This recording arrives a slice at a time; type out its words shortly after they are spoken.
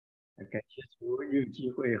感谢主有机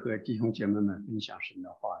会和弟兄姐妹们分享神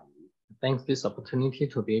的话语。 Thanks this opportunity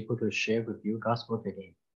to be able to share with you God's word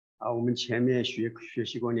today. 我们前面学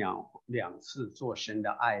习过两次做神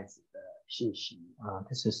的爱子的信息。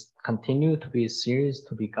This is continue to be a series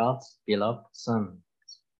to be God's beloved son.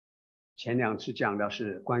 前两次讲的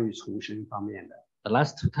是关于重生方面的。 The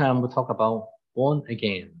last two times we talk about born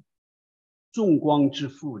again. 众光之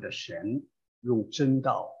父的神用真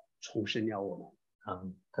道重生了我们。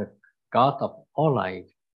The God of all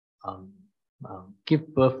life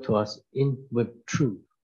give birth to us with truth,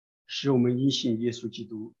 使我们因信耶稣基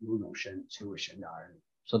督有永生，成为神的儿女。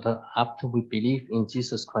 so that after we believe in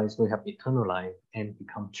Jesus Christ, we have eternal life and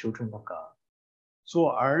become children of God. 做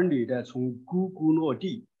儿女的从咕咕落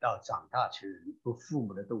地到长大成人，做父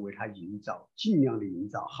母的都为他尽量的营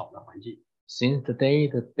造好的环境。 Since the day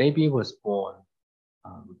the baby was born,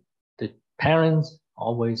 the parents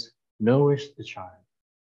always nourish the child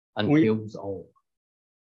until he's old.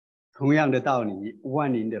 同样的道理，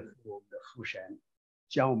万灵的我们的父神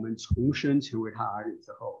将我们重生成为他儿女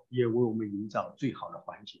之后，也为我们营造最好的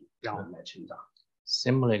环境，让我们来成长。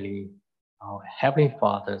 Similarly, our Heavenly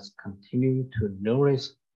Fathers continue to nourish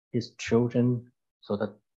His children so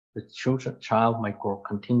that the child might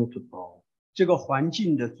continue to grow. 这个环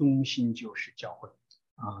境的中心就是教会。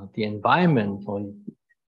 The environment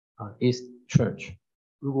is church.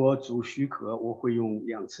 如果主许可，我会用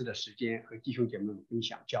2次的时间和弟兄姐妹们分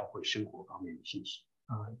享教会生活方面的信息。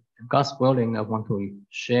 God's willing, I want to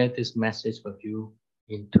share this message with you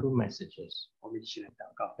in 2 messages. 我们一起来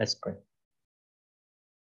祷告。 Let's pray.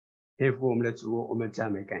 天父我们的主，我们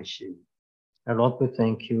赞美感谢你。 Our Lord, we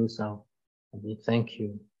thank you, so we thank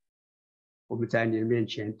you. 我们在你的面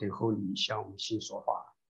前等候你向我们心说话。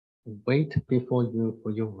 We wait before you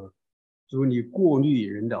for your word. 主，你过滤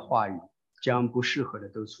人的话语，将不适合的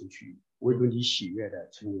都除去，唯独你喜悦的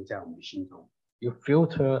存留在我们的心中。 You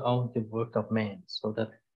filter out the word of man so that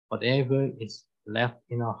whatever is left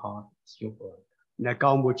in our heart is your word. 那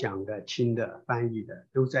高牧讲的、听的、翻译的，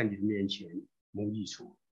都在你的面前蒙益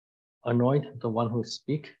处。 Anoint the one who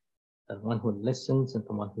speaks, the one who listens, and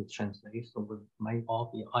the one who translates, so we may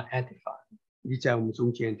all be edified. 你在我们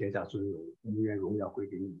中间得到尊荣，我们愿荣耀归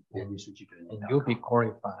给你。我们耶稣基督的名 And 祷 you'll 告 be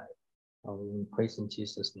glorified. We praise in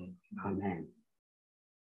Jesus' name. 阿们。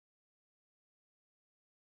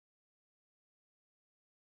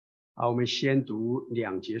好，我们先读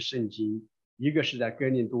2节圣经，一个是在哥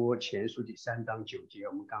林多前书第3章9节，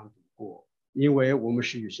我们刚读过。因为我们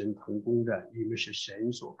是与神同工的，你们是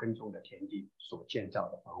神所耕种的田地，所建造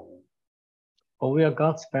的房屋。 For we are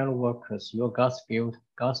God's fellow workers, you are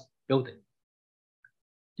God's building.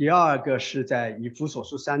 第二个是在以弗所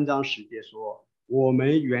书3章10节说，我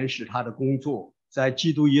们原是他的工作，在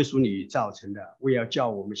基督耶稣里造成的，为要叫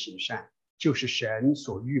我们行善，就是神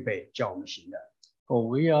所预备叫我们行的。 For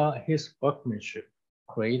we are His workmanship,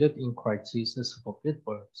 created in Christ Jesus for good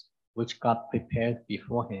works, which God prepared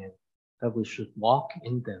beforehand, that we should walk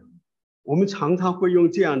in them. 我们常常会用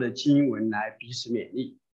这样的经文来彼此勉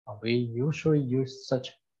励， We usually use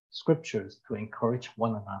such scriptures to encourage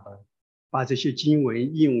one another 把这些经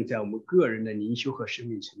文应用在我们个人的灵修和生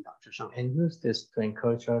命成长之上。 and use this to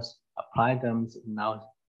encourage us, apply them in our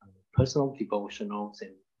personal devotionals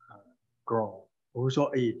and grow. 我会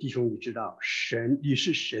说，弟兄，你知道你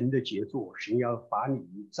是神的杰作，神要把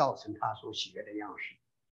你造成他所喜悦的样式。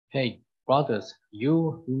 Hey, brothers,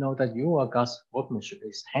 you know that you are God's workmanship,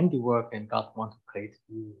 His handiwork, and God wants to create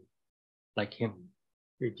you like Him.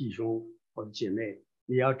 对弟兄或者姐妹，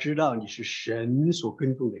你要知道你是神所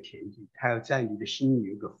耕种的田地，他要在你的心里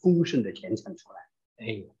有一个丰盛的田产出来。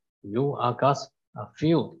 Hey, you are God's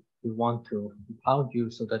field. We want to empower you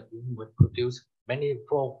so that you would produce many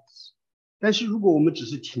fruits. 但是如果我们只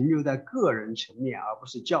是停留在个人层面，而不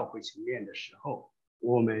是教会层面的时候，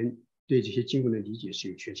我们对这些经文的理解是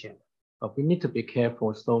有缺陷的。 But we need to be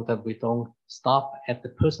careful so that we don't stop at the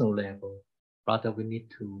personal level. Rather, we need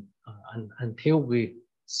to, until we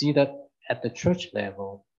see that at the church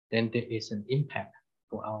level, then there is an impact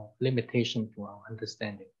to our limitation, to our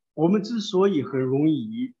understanding. 我们之所以很容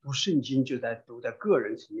易读圣经，就在读在个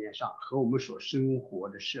人层面上，和我们所生活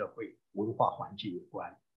的社会文化环境有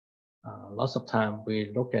关。 Lots of time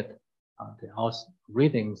we look at our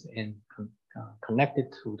readings and connect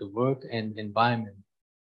it to the work and environment.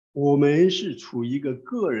 我们是处于一个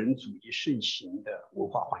个人主义盛行的文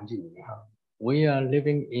化环境里面。 We are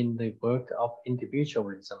living in the work of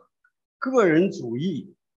individualism. 个人主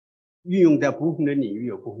义运用在不同的领域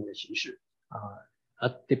有不同的形式。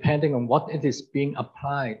 Depending on what it is being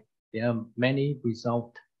applied, there are many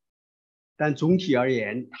results. 但总体而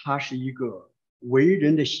言，它是一个为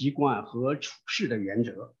人的习惯和处事的原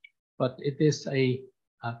则。but it is a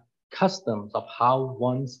customs of how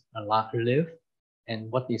one's live and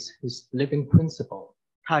what is his living principle.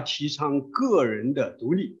 他提倡个人的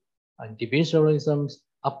独立， Individualism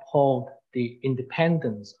uphold the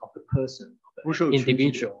independence of the person, of 不 the 受群体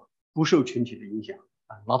individual, 不受群体的影响。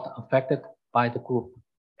 not affected by the group,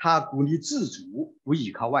 他鼓励自主，不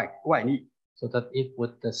依靠外力。 so that it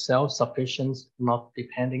would the self-sufficient, not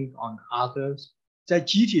depending on others. 在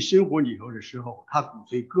集体生活里头的时候，他鼓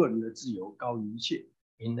吹个人的自由高于一切。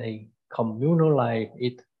 In a communal life,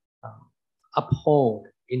 it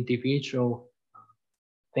uphold individual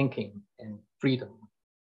thinking and freedom.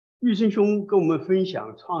 玉生兄跟我们分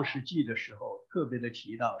享创世纪的时候，特别的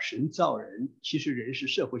提到神造人，其实人是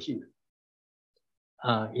社会性的。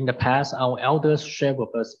 In the past, our elders shared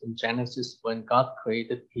with us in Genesis when God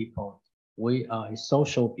created people, we are a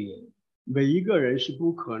social being. 每一个人是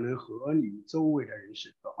不可能和你周围的人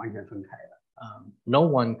是完全分开的。 No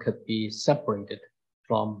one could be separated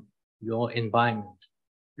from your environment.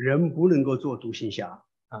 人不能够做独行侠，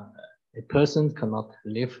 A person cannot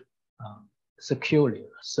live securely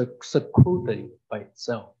by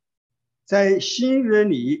itself. 在新约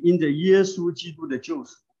里，因着耶稣基督的救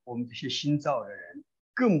赎，我们这些新造的人，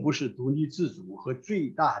更不是独立自主和最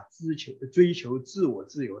大追求自我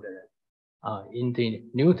自由的人。 In the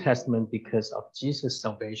New Testament, because of Jesus'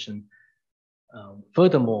 salvation,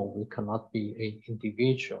 furthermore, we cannot be an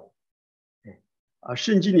individual.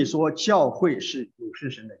 圣经里说，教会是永生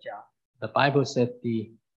神的家， The Bible said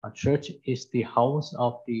the church is the house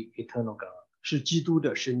of the eternal God, 是基督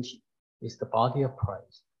的身体。 is the body of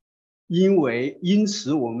Christ. 因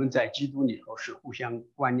此我们在基督里头是互相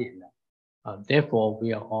关联的。 Therefore,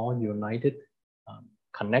 we are all united,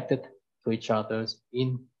 connected to each other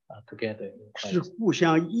together in 是 Christ. 互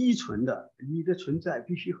相依存的，你的存在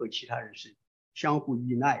必须和其他人是相互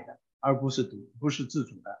依赖的，而不是自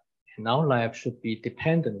主的。 And our life should be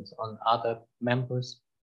dependent on other members.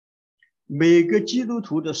 每个基督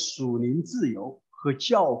徒的属灵自由和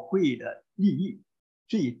教会的利益，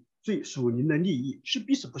最属灵的利益是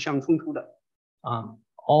彼此不相冲突的。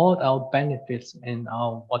 All our benefits and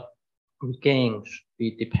what we gain should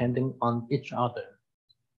be depending on each other.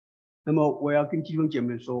 那么我要跟弟兄姐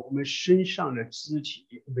妹说，我们身上的肢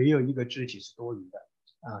体没有一个肢体是多余的。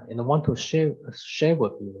 And I want to share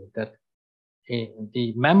with you that in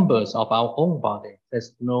the members of our own body,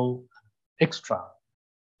 there's no extra.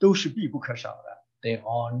 都是必不可少的。 They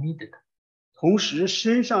are needed. 同时，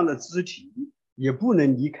身上的肢体也不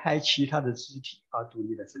能离开其他的肢体而独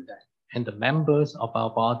立的存在。 And the members of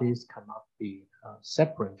our bodies cannot be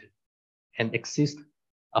separated and exist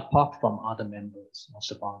apart from other members of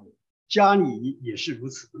the body. 家里也是如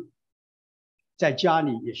此，在家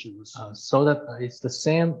里也是如此。 So that it's the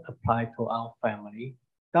same applied to our family.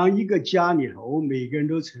 当一个家里头每个人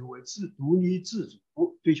都成为独立自主、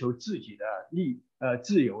追求自己的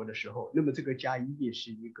自由的时候，那么这个家一定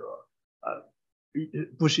是一个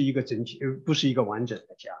不是一个整体，不是一个完整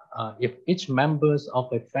的家。 If each members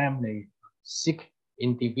of a family seek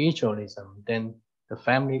individualism, then the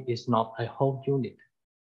family is not a whole unit.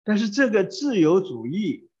 但是这个自由主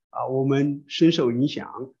义我们深受影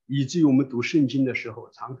响，以至于我们读圣经的时候，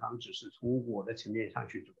常常只是从我的层面上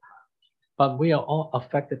去读它。 But we are all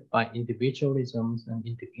affected by individualisms and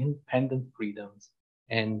independent freedoms.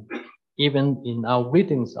 And even in our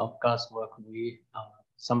readings of God's work, we are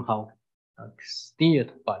somehow steered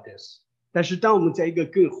by this. 但是当我们在一个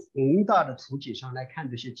更宏大的图景上来看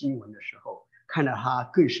这些经文的时候，看到它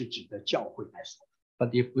更是指的教会来说。 But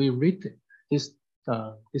if we read these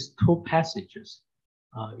two passages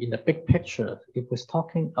in the big picture, it was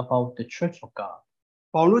talking about the Church of God.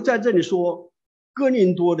 保罗在这里说，哥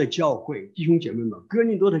林多的教会，弟兄姐妹们，哥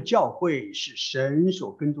林多的教会是神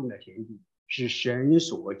所耕种的田地，是神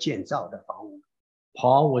所建造的房屋。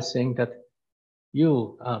 Paul was saying that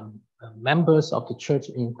you, members of the church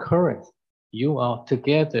in Corinth, you are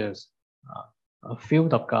together a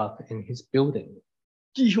field of God in his building.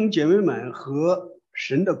 弟兄姐妹们和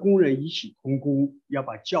神的工人一起同工，要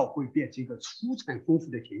把教会变成一个出产丰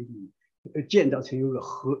富的田地，建造成一个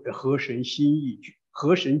合神心意、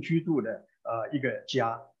合神居住的一个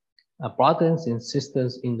家。 Brothers and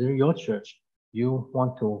sisters in your church, you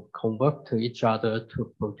want to convert to each other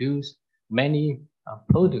to produce many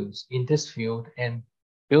produce in this field and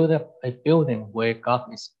build up a building where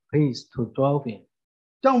God is pleased to dwell in.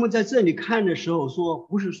 当我们在这里看的时候说，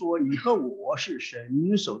不是说你和我是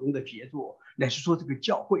神手中的杰作，乃是说这个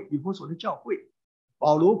教会，以弗所的教会。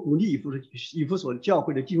保罗鼓励以弗所教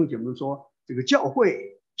会的弟兄姐妹说，这个教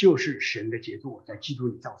会就是神的杰作，在基督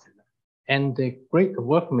里造成的。 And the great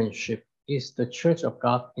workmanship is the church of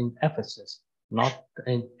God in Ephesus. not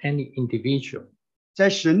any individual. 在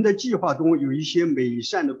神的计划中有一些美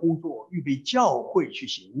善的工作预备教会去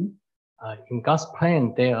行。In God's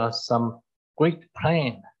plan, there are some great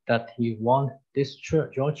plan that He wants this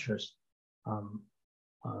church, your church,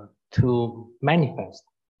 to manifest.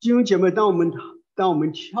 弟兄姐妹，当我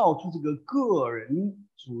们跳出这个个人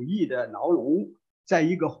主义的牢笼，在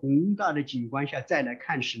一个宏大的景观下再来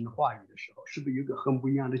看神的话语的时候，是不是有一个很不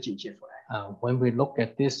一样的境界出来？ When we look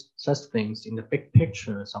at such things in the big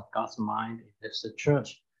pictures of God's mind as a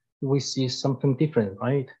church, we see something different,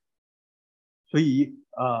 right? 所以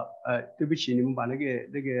对不起，你们把那个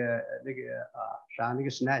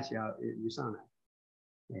snatch 要移上来。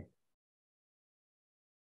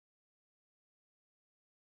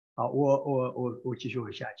好，我继续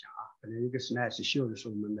往下讲啊。可能一个 snatch 秀的是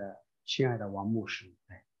我们的亲爱的王牧师。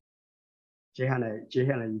接下来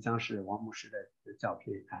一张是王牧师的照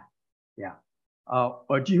片。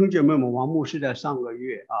弟兄姐妹们，王牧师在上个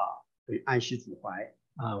月安息主怀。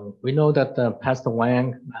We know that Pastor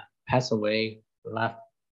Wang passed away last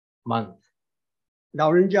month.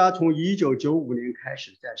 老人家从1995年开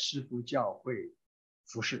始在诗福教会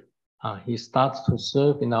服侍。He started to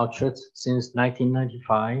serve in our church since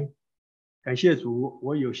 1995. 感谢主，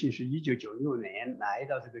我有幸是1996年来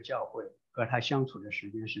到这个教会，和他相处的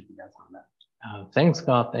时间是比较长的。Thanks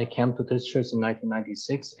God, I came to this church in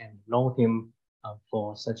 1996 and known him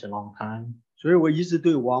for such a long time. 所以我一直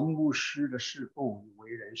对王牧师的侍奉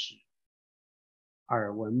为人师，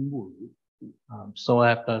耳闻目睹。So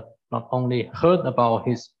I've not only heard about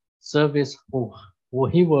his service, who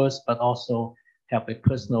he was, but also have a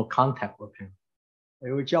personal contact with him.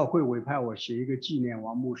 因为教会委派我写一个纪念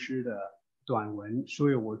王牧师的短文，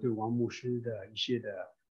所以我对王牧师的一些的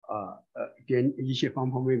一些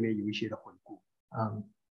方方面面有一些的回顾。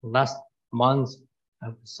Last month,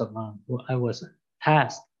 I was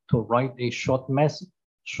tasked to write a short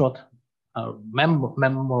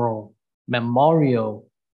memorial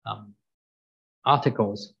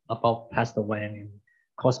articles about Pastor Wang, and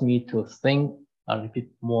caused me to think a little bit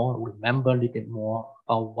more, remember a little bit more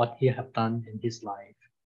about what he have done in his life.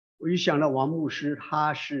 我一想到王牧师，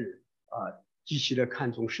他是极其的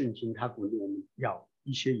看重圣经，他鼓励我们要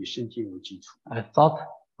一些以圣经为基础。I thought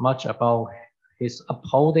much about his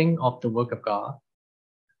upholding of the work of God.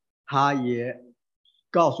 他也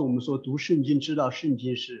告诉我们说，读圣经知道圣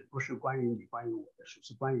经是不是关于你关于我的书，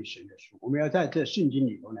是关于神的书。我们要在这圣经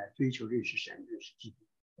里头来追求认识神，认识基督。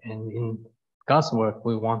And in God's word,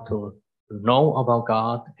 we want to know about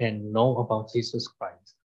God and know about Jesus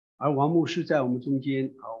Christ. 而王牧师在我们中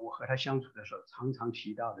间我和他相处的时候，常常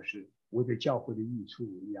提到的是为了教会的益处，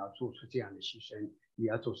你要做出这样的牺牲，你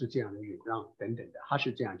要做出这样的忍让等等的，他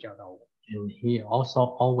是这样教导我。And he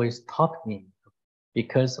also always taught me,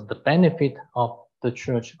 because of the benefit of the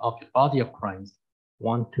church, of the body of Christ,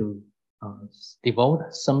 want to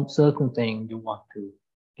devote some certain thing, you want to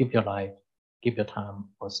give your life, give your time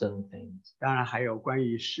for certain things. 当然还有关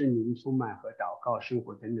于圣灵充满和祷告生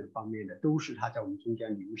活等等方面的，都是他在我们中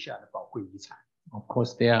间留下的宝贵遗产。Of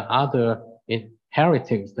course, there are other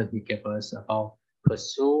inheritance that he gave us about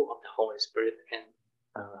pursuit of the Holy Spirit and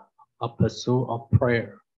a pursuit of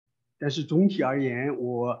prayer. 但是总体而言，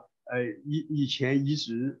我以前一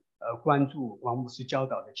直关注王牧师教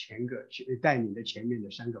导的带领的前面的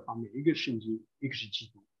3个方面，一个是圣经，一个是基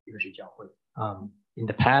督，一个是教会。In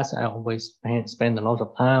the past, I always spend a lot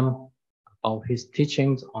of time about his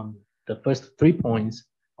teachings on the first 3 points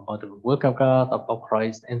about the work of God, about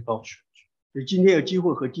Christ, and about church. 所以今天有机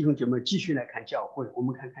会和弟兄姐妹继续来看教会，我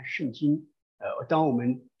们看看圣经。当我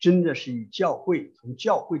们真的是以从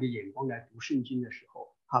教会的眼光来读圣经的时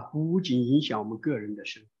候，它不仅影响我们个人的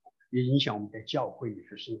生活，也影响我们在教会里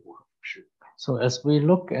的生活和服事。So as we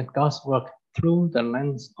look at God's work through the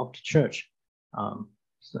lens of the church,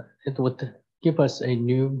 it would give us a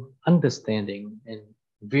new understanding and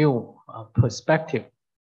view, perspective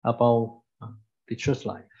about the church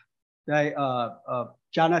life. 在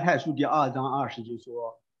加拉太书第2章20节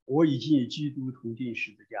说：“我已经与基督同定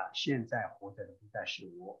十字架，现在活着的不再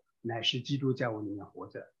是我，乃是基督在我里面活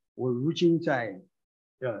着。我如今在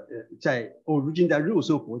肉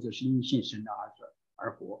身活着，是因信神的儿子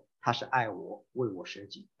而活。他是爱我，为我舍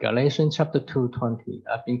己。” Galatians chapter 2:20.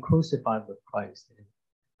 I've been crucified with Christ.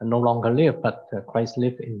 I no longer live, but Christ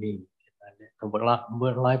lives in me. The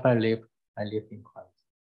life I live in Christ.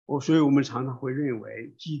 所以我们常常会认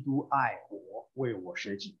为基督爱我，为我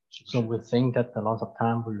舍己。So we think that a lot of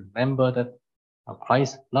time we remember that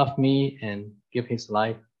Christ loved me and gave his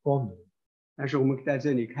life for me. 但是我们在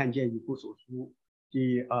这里看见以弗所书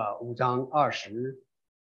第5章25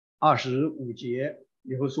节，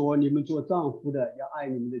以后说：“你们做丈夫的要爱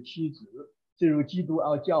你们的妻子，正如基督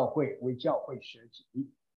爱教会，为教会舍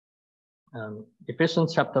己。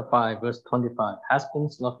Ephesians chapter 5, verse 25.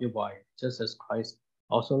 Husbands, love your wife, just as Christ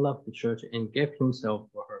also loved the church and gave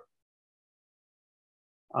himself for her.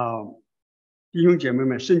 弟兄姐妹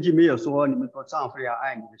们，圣经没有说你们做丈夫要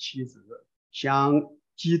爱你的妻子，像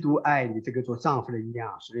基督爱你这个做丈夫的一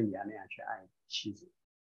样，所以你要那样去爱妻子。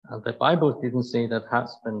The Bible didn't say that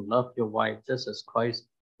husband love your wife just as Christ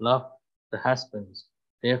loved the husbands.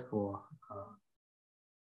 Therefore,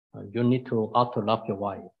 you need to ought to love your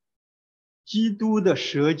wife. 基督的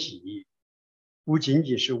舍己不仅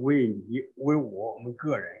仅是为你、为我们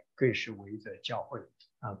个人，更是为着教会。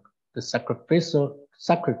The sacrifice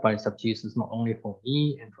of Jesus not only for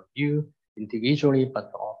me and for you individually,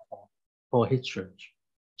 but also for his church.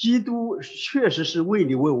 基督确实是为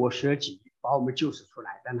你为我舍己，把我们救赎出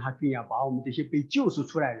来，但他更要把我们这些被救赎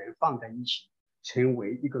出来的人放在一起，成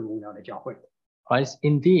为一个荣耀的教会。Christ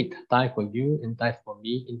indeed died for you and died for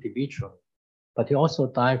me individually, but he also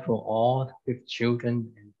died for all his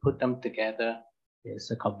children and put them together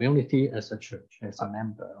as a community, as a church, as a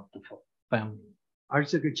member of the family. 而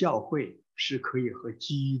这个教会是可以和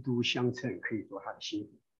基督相称，可以做他的心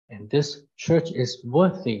腹。And this church is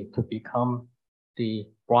worthy to become the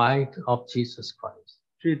bride of Jesus Christ.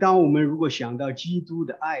 所以当我们如果想到基督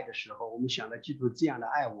的爱的时候，我们想到基督这样的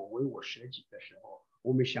爱我，为我舍己的时候，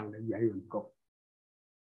我们想的远远不够。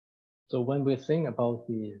So when we think about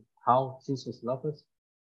how Jesus loves us,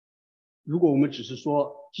 如果我们只是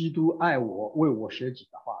说基督爱我，为我舍己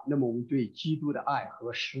的话，那么我们对基督的爱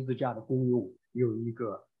和十字架的功用有一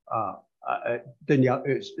个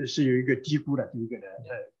是有一个低估的这个的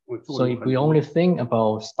So if we only think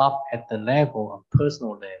about stop at the level of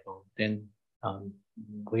personal level, then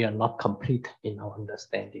we are not complete in our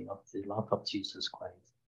understanding of the love of Jesus Christ.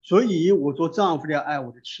 所以我做丈夫的要爱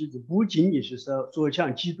我的妻子，不仅仅是说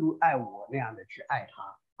像基督爱我那样的去爱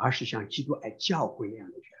她，而是像基督爱教会那样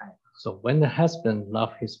的去爱她。So when the husband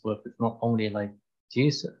loves his wife, it's not only like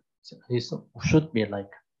Jesus, he should be like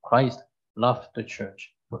Christ loved the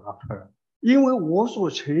church to love her. 因为我所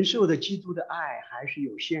承受的基督的爱还是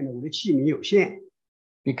有限的，我的器皿有限。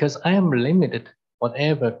Because I am limited,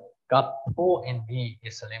 whatever God pour in me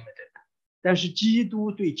is limited. 但是基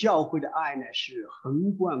督对教会的爱呢，是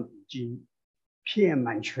横贯古今、遍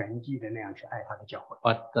满全地的那样去爱他的教会。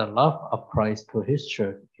But the love of Christ to his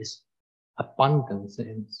church is abundance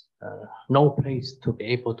and no place to be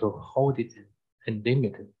able to hold it and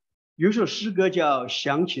limit it. 有一首诗歌叫《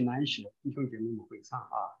想起南舍》，弟兄姐妹们会唱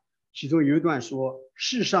啊。其中有一段说：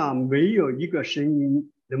世上没有一个声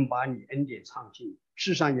音能把你恩典唱尽，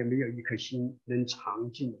世上也没有一颗心能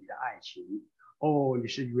尝尽你的爱情。哦，你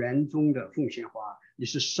是园中的凤仙花，你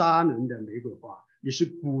是沙仑的玫瑰花，你是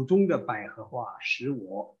谷中的百合花，使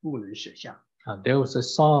我不能舍下。There was a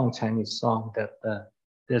song, Chinese song, that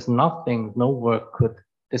there's nothing, no word could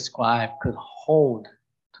describe, could hold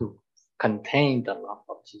to contain the love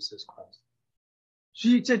of Jesus Christ. 所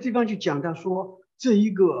以在地方就讲到说，这一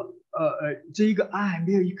个爱，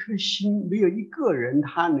没有一颗心，没有一个人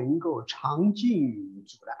他能够尝尽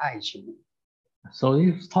主的爱情。So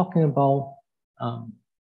he's talking about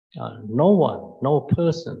no one, no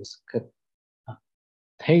persons could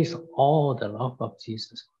taste all the love of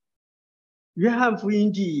Jesus. 约翰福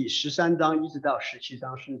音第13章一直到17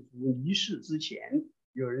章是主离世之前，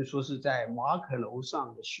有人说是在马可楼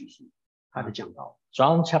上的叙述他的讲道。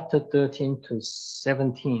John chapter 13 to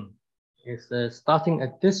 17 is starting a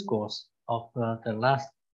discourse of the last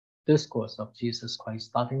discourse of Jesus Christ,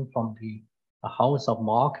 starting from the house of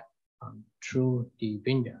Mark through the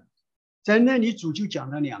vineyard. 在那里主就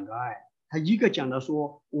讲了两个爱，他一个讲到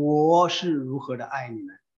说我是如何的爱你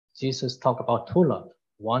们。Jesus talked about two love.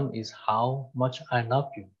 One is how much I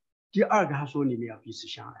love you. 第二个他说你们要彼此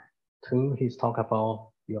相爱。Two, he's talked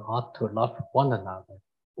about you ought to love one another.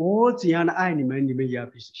 我怎样的爱你们，你们也要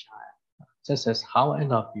彼此相爱。Just as how I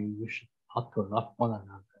love you, you should ought to love one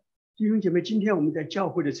another. 弟兄姐妹，今天我们在教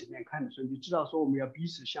会的层面看的时候，你知道说我们要彼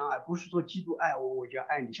此相爱，不是说基督爱我，我就要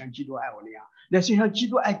爱你，像基督爱我那样，那是像基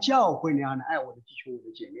督爱教会那样的爱我的弟兄、我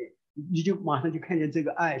的姐妹，你就马上就看见这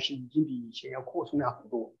个爱是已经比以前要扩充了很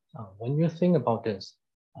多。When you think about this,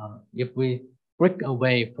 if we break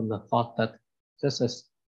away from the thought that just as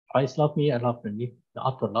Christ loved me, I love you, I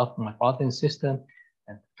ought to love my brother and sister,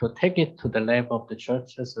 and to take it to the level of the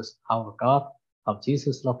church, just as how God, how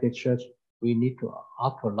Jesus loved the church, we need to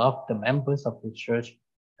ought to love the members of the church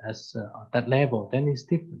as that level. Then it's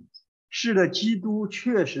different. 是的，基督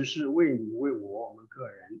确实是为你为我们个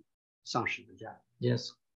人上十字架。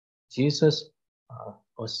Yes, Jesus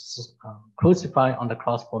was crucified on the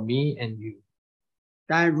cross for me and you.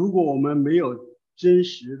 但如果我们没有真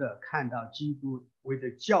实的看到基督为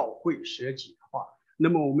了教会舍己的话，那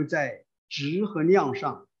么我们在质和量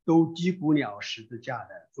上都低估了十字架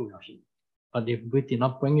的重要性。But if we did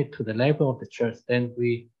not bring it to the level of the church, then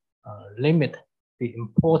we limit the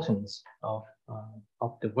importance of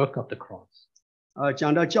the work of the cross.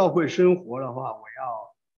 讲到教会生活的话，我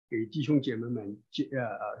要给弟兄姐妹们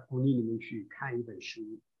鼓励你们去看一本书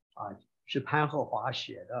是潘鹤华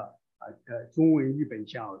写的中文译本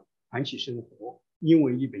叫《团体生活》，英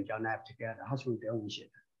文译本叫《Life Together》，他是用德文写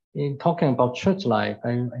的。In talking about church life,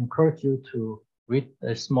 I encourage you to read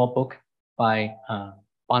a small book by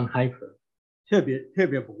Bonhoeffer. 特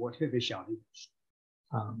别薄、特别小的一本书。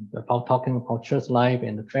About talking about church life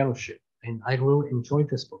and the fellowship, and I really enjoy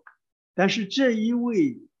this book. 但是这一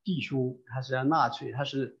位弟兄，他是纳粹，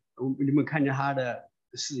你们看见他的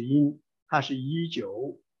死因，他是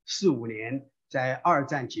1945年在二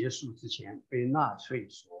战结束之前被纳粹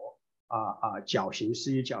所绞刑，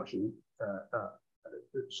肆意绞刑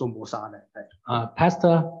所谋杀的。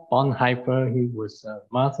Pastor Bonhoeffer, he was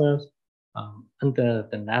martyred under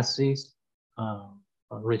the Nazis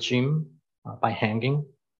regime by hanging.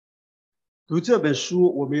 读这本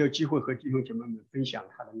书，我没有机会和弟兄姐妹们分享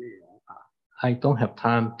它的内容I don't have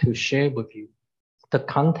time to share with you the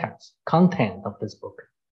content of this book.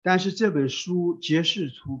 但是这本书揭示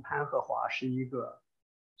出潘鹤华是一个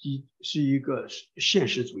现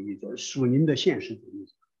实主义者，属灵的现实主义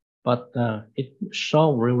者。But it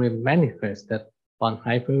really manifests that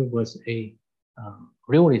Bonhoeffer was a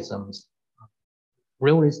realist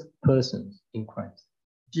person in Christ.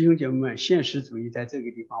 弟兄姐妹们，现实主义在这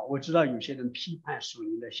个地方，我知道有些人批判属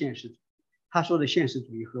灵的现实主义，他说的现实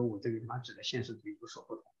主义和我这个地方指的现实主义有所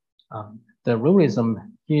不同。The realism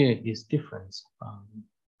here is different.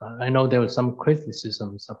 I know there were some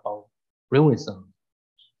criticisms about realism.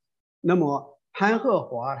 那么潘鹤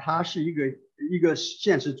华他是一个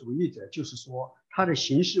现实主义者，就是说他的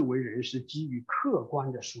行事为人是基于客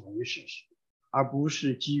观的属灵事实，而不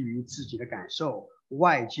是基于自己的感受、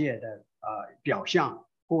外界的表象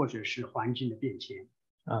或者是环境的变迁。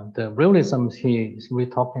The realism here is we're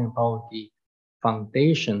talking about the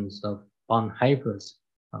foundations of Bonhoeffer's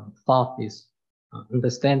thought is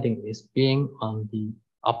understanding is being on the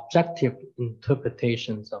objective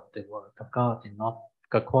interpretations of the word of God and not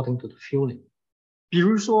according to the feeling. 比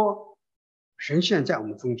如说，神现在我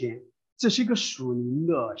们中间，这是一个属灵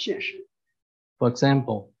的现实。For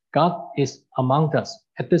example, God is among us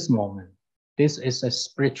at this moment. This is a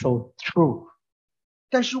spiritual truth.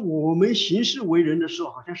 但是我们行事为人的时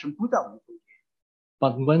候，好像神不在我们中间。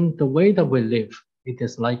But when the way that we live, it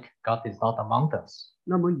is like God is not among us.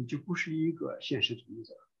 那么你就不是一个现实主义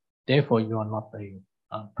者。Therefore, you are not a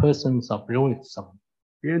person of realism.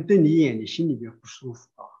 别人瞪你一眼，你心里边不舒服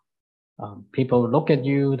People look at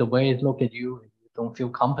you the way they look at you, and you don't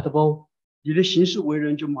feel comfortable. 你的行事为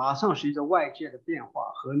人就马上随着外界的变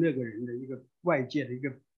化和那个人的一个外界的一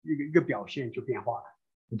个表现就变化了。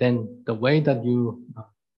Then the way that you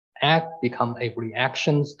act become a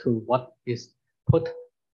reactions to what is put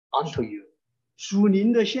onto you. 属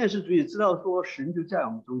灵的现实主义知道说神就在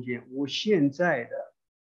我们中间，我现在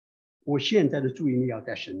的注意力要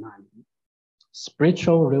在神那里。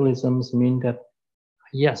Spiritual realisms mean that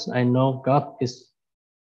yes, I know God is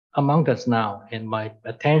among us now, and my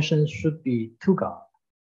attention should be to God.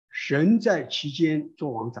 神在其间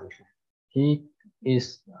作王掌权。He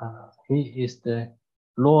is the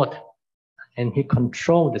Lord, and He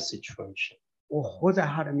controls the situation. 我活在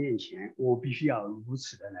他的面前，我必须要如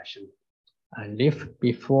此的来生活。I live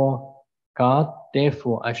before God,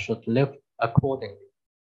 therefore I should live accordingly.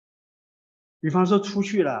 比方说出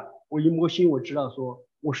去了，我一摸心，我知道说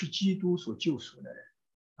我是基督所救赎的人。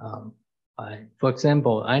For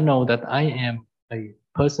example, I know that I am a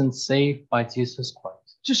person saved by Jesus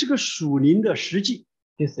Christ. 这是个属灵的实际。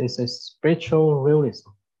This is a spiritual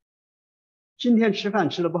realism. 今天吃饭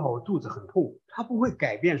吃得不好，我肚子很痛，它不会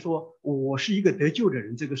改变说我是一个得救的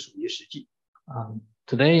人这个属灵实际。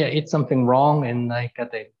Today I eat something wrong and I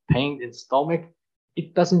get a pain in stomach.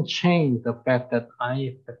 It doesn't change the fact that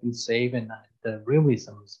I have been saved and the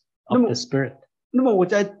realisms of the Spirit. 那么我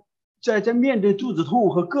在面对肚子痛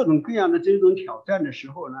和各种各样的这种挑战的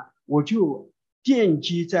时候呢，我就奠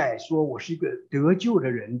基在说我是一个得救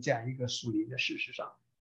的人这样一个属灵的事实上。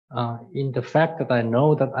In the fact that I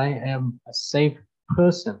know that I am a saved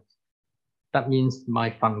person, that means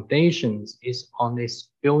my foundations is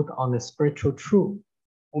built on a spiritual truth.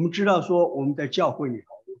 我们知道说我们在教会里头，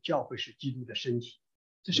教会是基督的身体，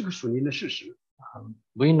这是个属灵的事实。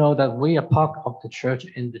We know that we are part of the church,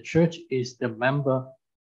 and the church is the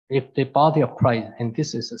body of Christ, and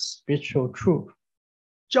this is a spiritual truth.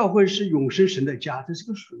 教会是永生神的家，这是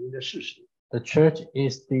个属灵的事实。The church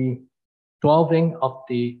is the dwelling of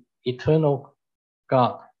the eternal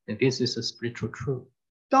God, and this is a spiritual truth.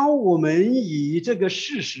 当我们以这个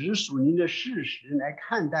事实、属灵的事实来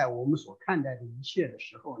看待我们所看待的一切的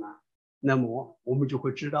时候呢，那么我们就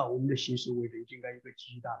会知道我们的行事为人应该有一个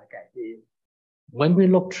极大的改变。When we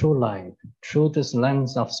look through life, through this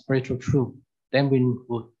lens of spiritual truth, then we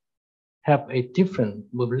will live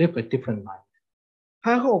a different life.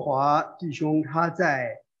 潘厚华弟兄他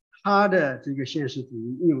在他的这个现实主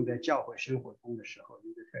义应用在教会生活中的时候，有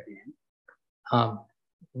一个特点。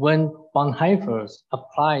When Bonhoeffer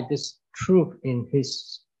applied this truth in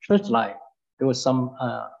his church life, there was some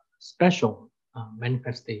special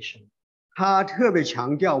manifestation. 他特别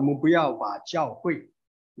强调，我们不要把教会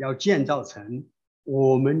要建造成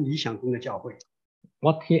我们理想中的教会。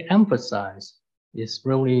What he emphasized is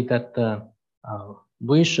really that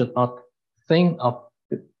we should not think of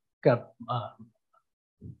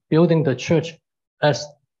building the church as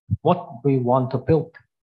what we want to build.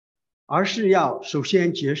 而是要首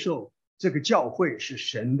先接受这个教会是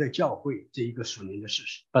神的教会这一个属灵的事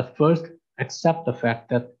实。But first, accept the fact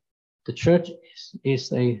that the church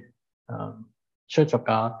is a church of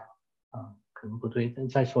God. 可能不对，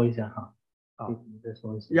再说一下哈。再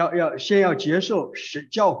说一下。先要接受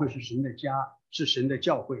教会是神的家，是神的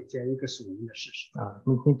教会这样一个属灵的事实。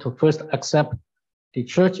We need to first accept the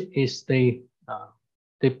church is the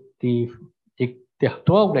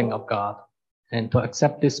dwelling of God. And to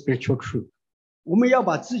accept this spiritual truth. 我们要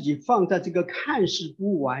把自己放在这个看似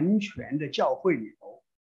不完全的教会里头，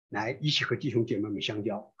来一起和弟兄姐妹们相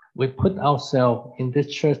交。We put ourselves in this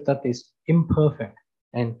church that is imperfect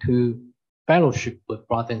and to fellowship with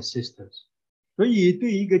brothers and sisters. 所以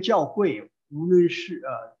对一个教会，无论是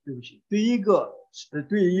对一个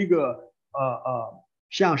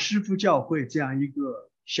像师父教会这样一个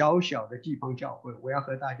小小的地方教会，我要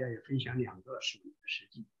和大家也分享2个属灵的实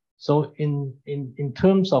际。So in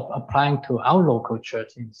terms of applying to our local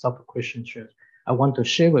church, in Suffolk Christian Church, I want to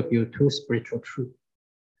share with you 2 spiritual truths.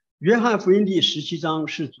 约翰福音第17章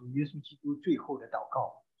是主耶稣基督最后的祷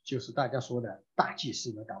告，就是大家说的大祭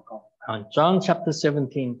司的祷告。John chapter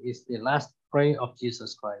 17 is the last prayer of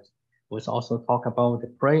Jesus Christ. We also talk about the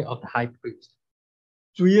prayer of the high priest.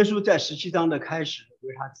 主耶稣在17章的开始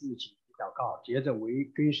为他自己祷告，接着为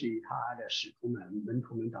跟随他的使徒们、门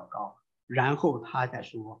徒们祷告，然后他再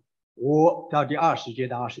说。我到第20节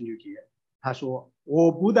到26节，他说：“我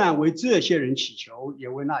不但为这些人祈求，也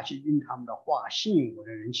为那些因他们的话信我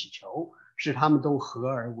的人祈求，使他们都合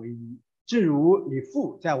而为一。正如你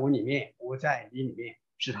父在我里面，我在你里面，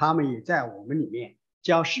使他们也在我们里面，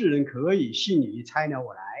叫世人可以信你差了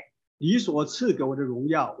我来。你所赐给我的荣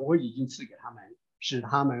耀，我已经赐给他们，使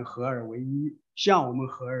他们合而为一，像我们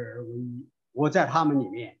合而为一。我在他们里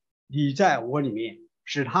面，你在我里面，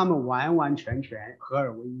使他们完完全全合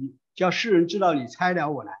而为一。”叫世人知道你差了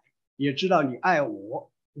我来，也知道你爱我，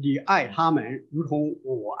你爱他们，如同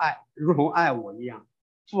爱我一样。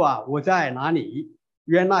父啊，我在哪里？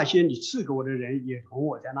愿那些你赐给我的人也同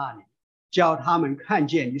我在那里，叫他们看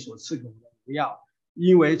见你所赐给我的荣耀。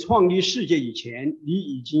因为创立世界以前，你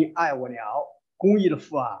已经爱我了。公义的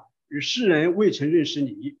父啊，世人未曾认识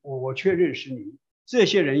你，我却认识你。这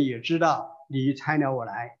些人也知道你差了我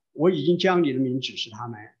来，我已经将你的名指示他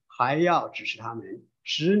们，还要指示他们。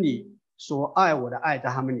使你所爱我的爱在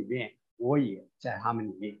他们里面，我也在他们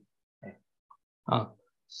里面。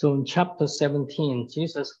So in chapter 17,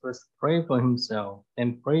 Jesus first prayed for himself,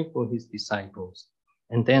 then prayed for his disciples,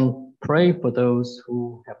 and then prayed for those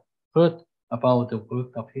who have heard about the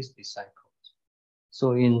work of his disciples.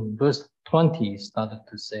 So in verse 20, he started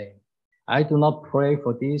to say, I do not pray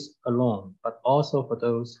for these alone, but also for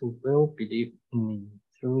those who will believe in me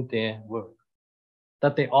through their work,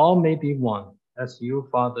 that they all may be one, as you,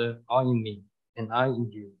 Father, are in me, and I in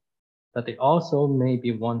you, that they also may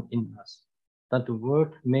be one in us, that the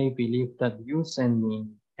world may believe that you sent me,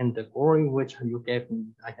 and the glory which you gave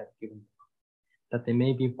me I have given them, that they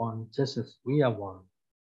may be one just as we are one,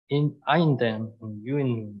 I in them, and you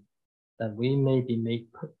in me, that they may be made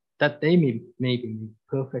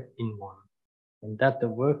perfect in one, and that the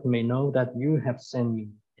world may know that you have sent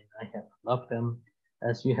me, and I have loved them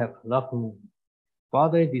as you have loved me.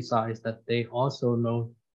 Father desires that they also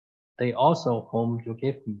whom you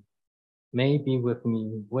gave me may be with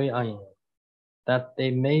me where I am, that they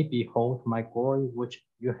may behold my glory which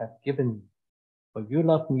you have given me. For you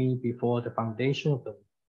loved me before the foundation of the world.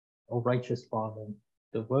 O righteous Father,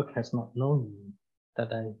 the world has not known you,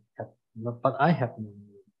 but I have known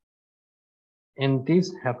you. And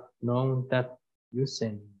these have known that you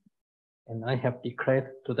sent me, and I have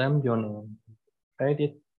declared to them your name,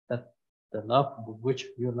 credit that the love with which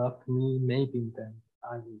you love me may be in them,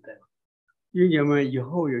 I in them. 弟兄姐妹，以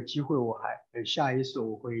后有机会下一次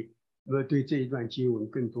我会对这一段经文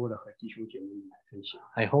更多的和弟兄姐妹们来分享。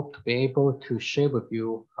 I hope to be able to share with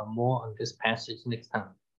you more on this passage next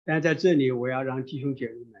time. 但在这里，我要让弟兄姐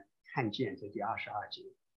妹们看见这第22节。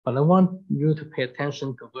 But I want you to pay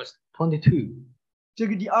attention to verse 22. 这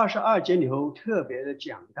个第22节里头特别的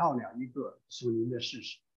讲到了一个属灵的事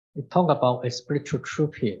实。 We talk about a spiritual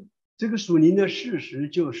truth here. 这个属灵的事实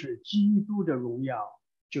就是基督的荣耀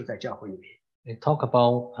就在教会里面。 We talk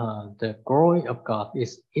about the glory of God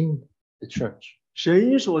is in the church.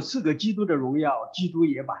 神所赐给基督的荣耀，基督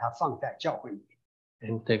也把它放在教会里面。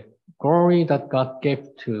 And the glory that God gave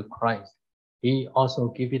to Christ, He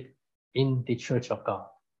also gave it in the church of God.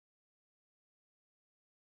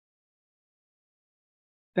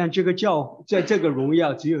 但在这个荣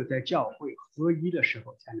耀只有在教会合一的时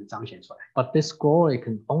候才能彰显出来。 But this glory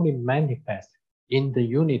can only manifest in the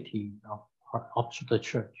unity of the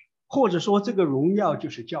church. 或者说，这个荣耀就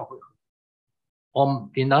是教会合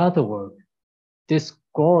一。 In other words, this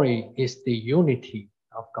glory is the unity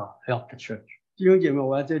of God, of the church. 弟兄姐妹，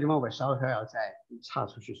我要这个地方我稍微要再岔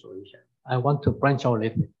出去说一下。 I want to branch out a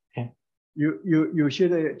little bit. Okay? 有些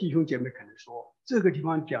的弟兄姐妹可能说，这个地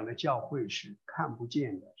方讲的教会是看不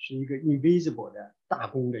见的，是一个 invisible 的大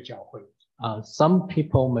功的教会。 Some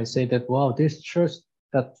people may say that, well, this church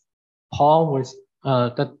that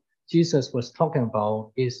that Jesus was talking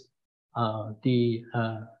about is the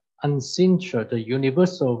unseen church, the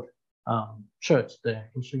universal church, the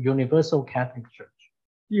universal Catholic church.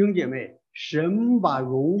 弟兄姐妹，神把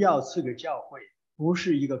荣耀赐给教会，不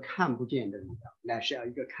是一个看不见的荣耀，乃是要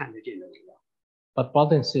一个看得见的荣耀。 But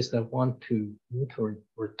brothers and sisters, I want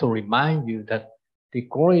to remind you that the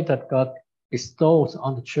glory that God bestows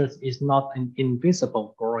on the church is not an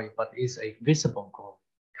invisible glory, but is a visible glory.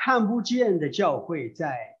 看不见的教会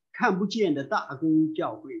看不见的大公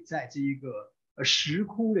教会，在这一个时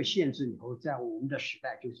空的限制以后，在我们的时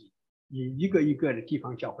代就是以一个一个的地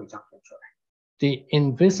方教会彰显出来。 The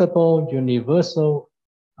invisible universal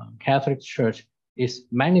Catholic Church is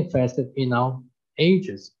manifested in our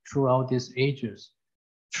ages, throughout these ages,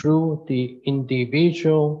 through the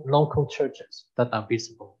individual local churches that are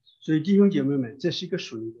visible. 所以弟兄姐妹们，这是一个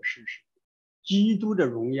属灵的事实，基督的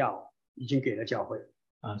荣耀已经给了教会。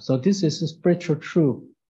 So this is a spiritual truth.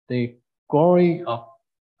 The glory of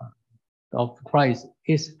Christ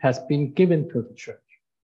has been given to the church.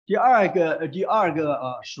 第二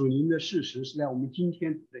个属灵的事实是在我们今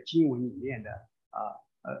天的经文里面的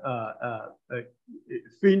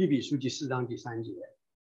腓立比书第4章第3节。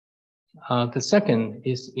 The second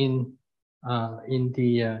is in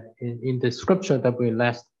the scripture that we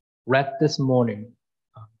last read this morning.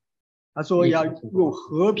 他说要用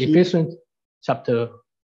和平 Ephesians chapter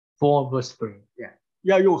 4 verse 3.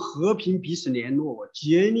 要用和平彼此联络，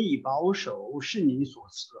竭力保守是你所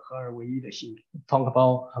赐合而为一的心。 Talk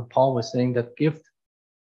about Paul was saying that give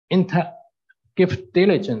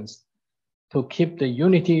diligence to keep the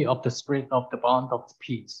unity of the spirit of the bond of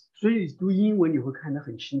peace. 所以读英文你会看得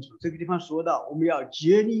很清楚，这个地方说到我们要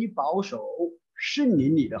竭力保守圣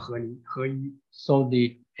灵里的合一。 So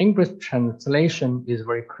the English translation is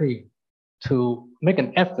very clear to make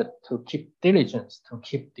an effort to keep diligence to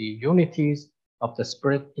keep the unities of the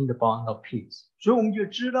spirit in the bond of peace. 所以我们就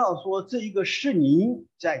知道说，这一个圣灵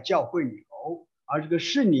在教会里头，而这个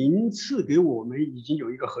圣灵赐给我们已经有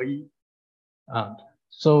一个合一。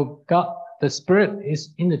 So God, the Spirit is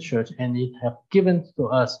in the church, and it have given to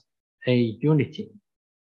us a unity.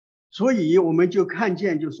 所以我们就看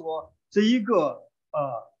见，就说这一个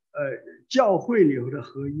教会里头的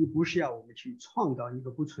合一，不是要我们去创造一个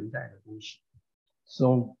不存在的东西。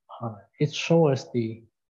 So it shows us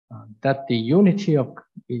that the unity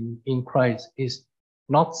in Christ is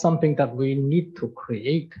not something that we need to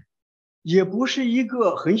create. 也不是一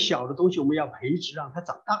个很小的东西，我们要培植让它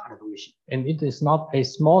长大的东西。 And it is not a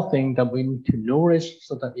small thing that we need to nourish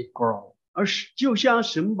so that it grows. 而是就像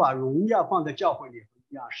神把荣耀放在教会里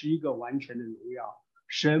一样，是一个完全的荣耀。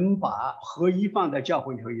神把合一放在教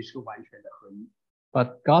会里头，也是个完全的合一。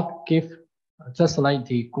 But God just like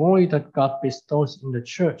the glory that God bestows in the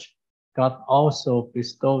church, God also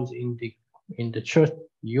bestows in the church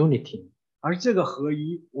unity. 而这个合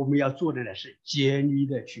一，我们要做的呢是竭力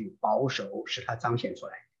的去保守，使它彰显出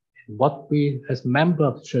来。 And what we, as members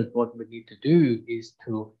of the church, what we need to do is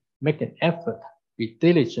to make an effort, be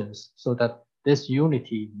diligent, so that this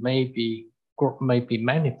unity may be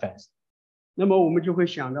manifest. 那么我们就会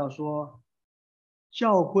想到说，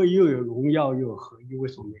教会又有荣耀又有合一，为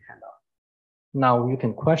什么没看到？ Now you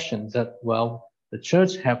can question that, well, the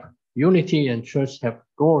church have unity and church have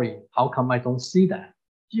glory. How come I don't see that?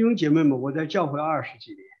 弟兄姐妹们，我在教会20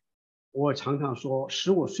几年，我常常说，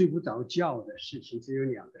使我睡不着觉的事情只有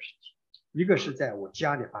2个事情，一个是在我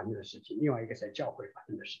家里发生的事情，另外一个在教会发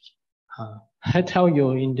生的事情。I tell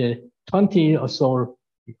you, in the 20 or so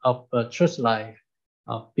of church life,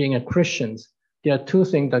 being a Christian, there are 2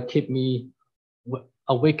 things that keep me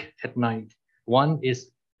awake at night. One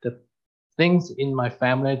is the things in my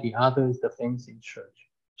family, the other is the things in church.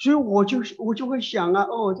 所以我就会想啊，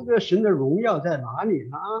这个神的荣耀在哪里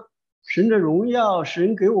呢？神的荣耀，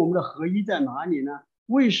神给我们的合一在哪里呢？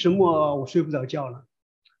为什么我睡不着觉呢？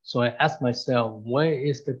 So I ask myself, where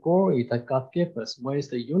is the glory that God gave us? Where is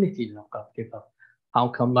the unity that God gave us?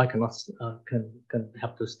 How come I cannot can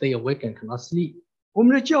have to stay awake and cannot sleep? 我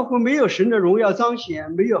们的教会没有神的荣耀彰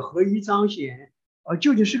显，没有合一彰显，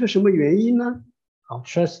究竟是个什么原因呢？ Our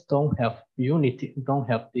church don't have unity, don't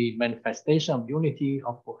have the manifestation of unity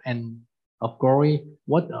of glory.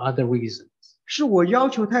 What are the reasons? 是我要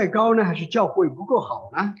求太高呢，还是教会不够好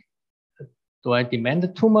呢？ Do I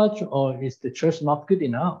demand too much, or is the church not good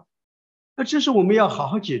enough? 那这是我们要好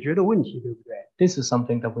好解决的问题，对不对？ This is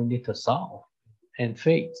something that we need to solve and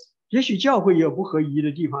face. 也许教会有不合一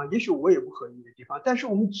的地方，也许我有不合一的地方，但是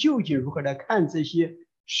我们究竟如何来看这些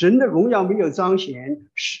神的荣耀没有彰显，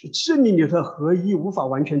圣灵里的合一无法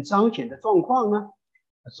完全彰显的状况呢？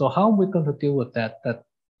 So how are we going to deal with that?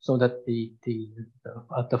 So that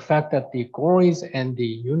the fact that the glories and the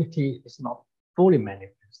unity is not fully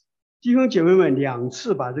manifest. 弟兄姐妹们，2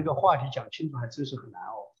次把这个话题讲清楚，还真是很难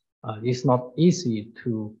哦。It's not easy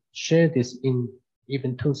to share this in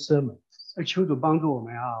even 2 sermons. 求主帮助我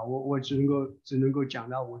们啊！我只能够讲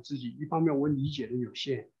到我自己，一方面我理解的有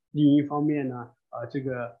限，另一方面呢，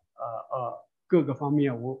各个方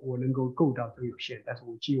面我能够够到都有限，但是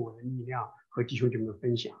我尽我的力量和弟兄姐妹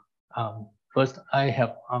分享。First, I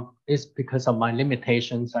have it's because of my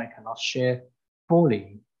limitations I cannot share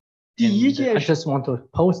fully. I just want to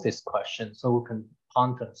pose this question so we can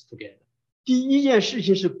ponder together. 第一件事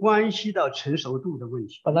情是关系到成熟度的问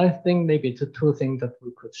题。 But I think maybe the 2 things that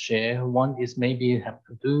we could share. One is maybe have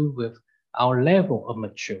to do with our level of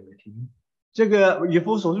maturity. 这个以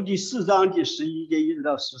弗所书第4章第11节一直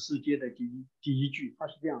到14节的第一句，他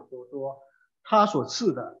是这样说：他所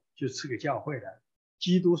赐的就赐给教会的，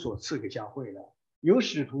基督所赐给教会的，有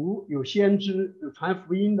使徒，有先知，有传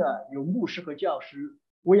福音的，有牧师和教师，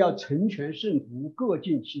为要成全圣徒，各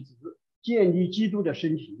尽其职，建立基督的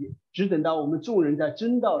身体，只等到我们众人在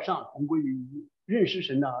真道上同归于一，认识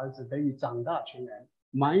神的儿子，得以长大成人，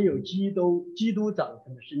满有基督长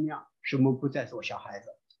成的身量，使我们不再做小孩子。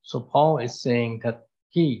 So Paul is saying that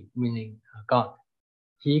he, meaning God,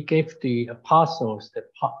 he gave the apostles, the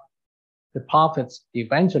prophets, the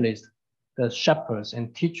evangelists, the shepherds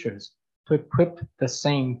and teachers to equip the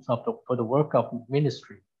saints for the work of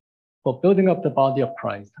ministry, for building up the body of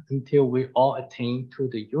Christ until we all attain to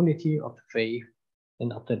the unity of the faith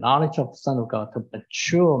and of the knowledge of the Son of God, to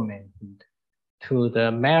mature manhood, to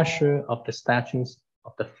the measure of the statutes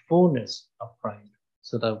of the fullness of Christ,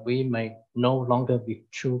 so that we may no longer be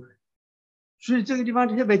children. 所以这个地方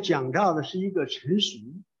特别讲到的是一个成熟，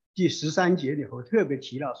第13节里头特别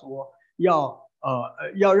提到说，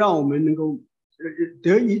要让我们能够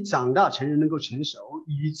得以长大成人，能够成熟，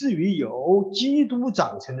以至于有基督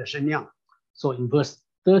长成的身量。 So in verse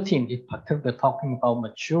 13, it's particularly talking about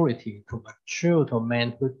maturity, to mature to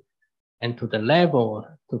manhood, and to the level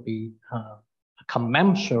to be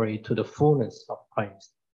commensurate to the fullness of Christ.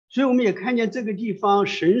 所以我们也看见这个地方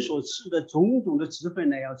神所赐的种种的职分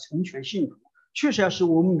呢，要成全信徒，确实要使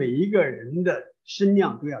我们每一个人的身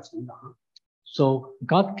量都要成长。 So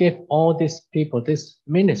God gave all these people this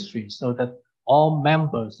ministry so that all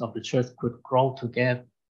members of the church could grow together.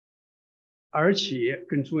 而且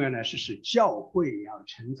更重要的是使教会要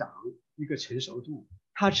成长一个成熟度，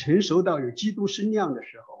它成熟到有基督身量的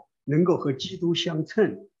时候，能够和基督相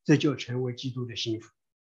称，这就成为基督的心腹。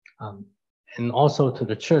 And also to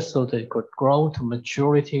the church, so that it could grow to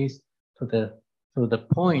maturities to the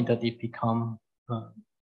point that it become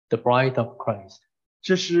the bride of Christ.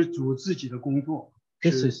 这是主自己的工作。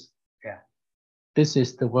 This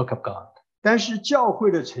is the work of God. 但是教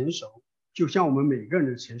会的成熟，就像我们每个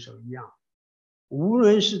人的成熟一样，无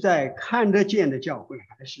论是在看得见的教会，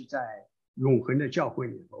还是在永恒的教会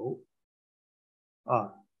里头，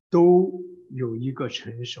都有一个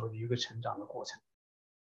成熟的一个成长的过程。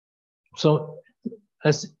 So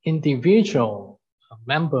as individual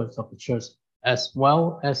members of the church, as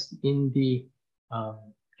well as in the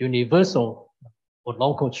universal or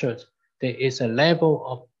local church, there is a level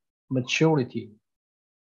of maturity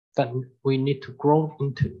that we need to grow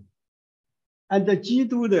into. 按照基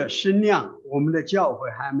督的身量，我们的教会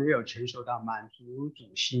还没有成熟到满足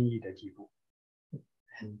主心意的地步。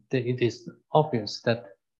And it is obvious that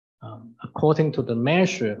according to the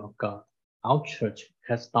measure of God, our church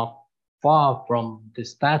has not far from the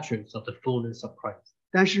statutes of the fullness of Christ.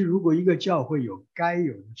 但是如果一个教会有该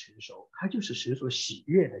有的成熟，它就是神所喜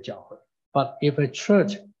悦的教会。But if a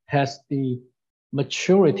church has the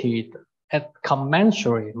maturity at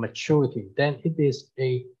commensurate maturity, then it is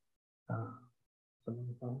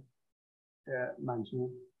满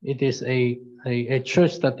足。it is a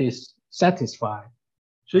church that is satisfied.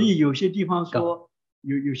 所以有些地方说，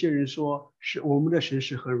有些人说是我们的神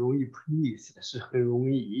是很容易 please 的，是很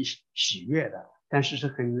容易喜悦的，但是是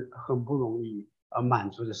很不容易满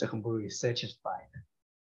足的，是很不容易 satisfied 的。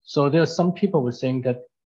So there are some people who are saying that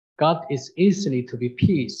God is easily to be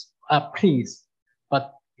pleased,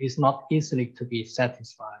 but is not easily to be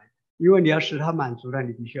satisfied. 因为你要使他满足了，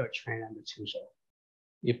你必须要全然的成熟。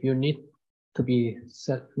If you need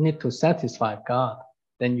to satisfy God,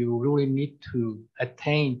 then you really need to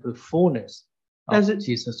attain the fullness of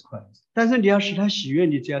Jesus Christ. 但是你要使他喜悦，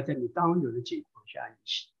你只要在你当有的情况下，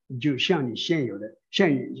你就像你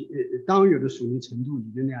当有的属灵程度，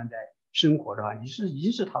你就那样在生活的话，已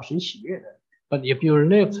经是讨神喜悦的。But if you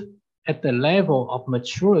live at the level of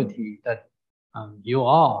maturity that you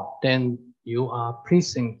are, then you are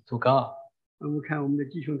pleasing to God. 我们看我们的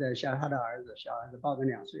弟兄在下，他的小儿子抱着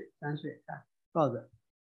2岁、3岁，抱着，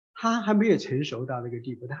他还没有成熟到那个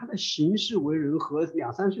地步，他的行事为人和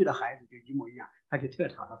2、3岁的孩子就一模一样，他就特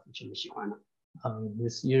讨他父亲的喜欢了。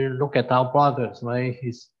You look at our brothers, right?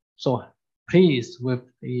 He's so pleased with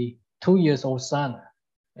the 2-year-old son,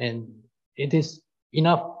 and it is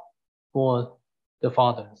enough for the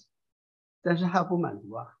fathers. 但是他不满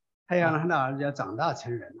足啊，他要让他的儿子要长大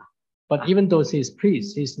成人啊。But even though he's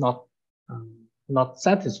pleased, he's not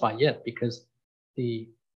satisfied yet, because the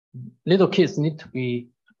little kids need to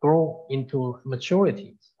grow into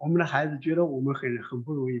maturity. 我们的孩子觉得我们很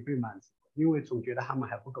不容易被满足，因为总觉得他们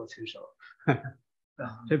还不够成熟。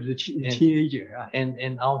特别是teenager 啊。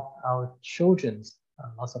And our children,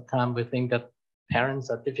 lots of time we think that parents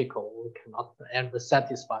are difficult. We cannot ever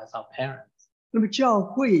satisfy our parents. 那么教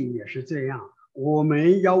会也是这样，我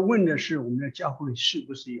们要问的是我们的教会是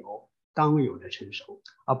不是有当有的成熟，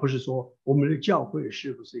而不是说我们的教会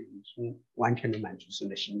是不是已经完全的满足神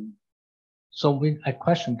的心意。So a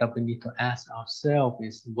question that we need to ask ourselves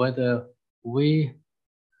is whether we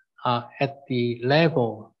are at the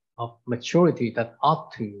level of maturity that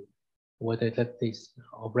ought to, whether that is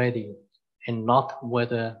already, and not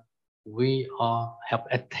whether we have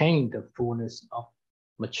attained the fullness of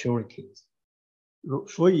maturities.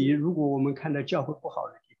 所以如果我们看到教会不好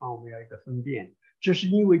的地方，我们要一个分辨，这是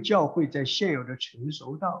因为教会在现有的成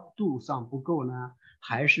熟度上不够呢，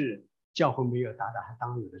还是教会没有达到它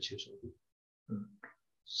当有的成熟度？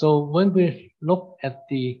 So when we look at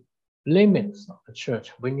the limits of the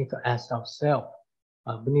church, we need to ask ourselves,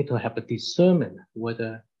 we need to have a discernment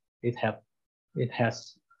whether it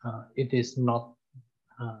is not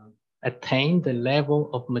attained the level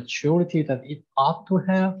of maturity that it ought to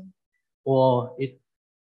have, or it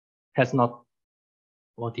has not,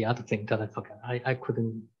 or the other thing that I forgot. I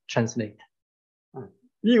couldn't translate.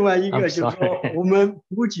 另外一个就是说，我们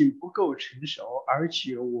不仅不够成熟，而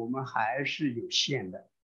且我们还是有限的。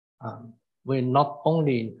We're not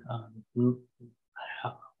only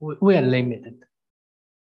we are limited.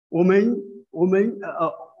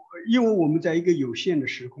 因为我们在一个有限的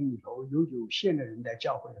时空里头，有限的人在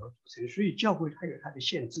教会里头组成，所以教会它有它的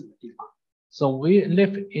限制的地方。So we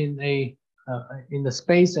live in the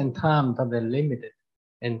space and time that are limited,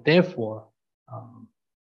 and therefore,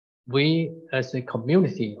 we as a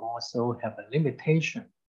community also have a limitation.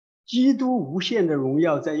 基督无限的荣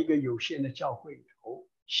耀在一个有限的教会里头，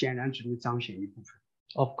显然只能彰显一部分。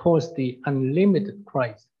Of course, the unlimited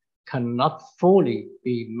Christ cannot fully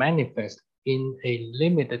be manifest in a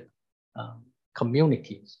limited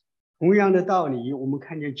communities. 同样的道理，我们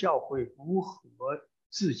看见教会不合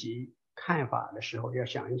自己看法的时候，要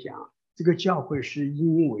想一想，这个教会是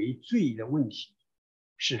因为罪的问题，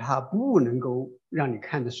使它不能够让你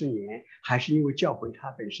看得顺眼，还是因为教会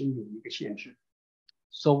它本身有一个限制？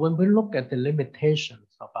 So when we look at the limitations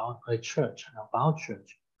of our church,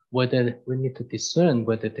 whether we need to discern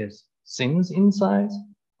whether there's sins inside,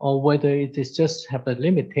 or whether it is just have the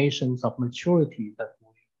limitations of maturity that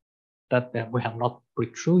we have not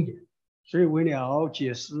break through yet. 所以为了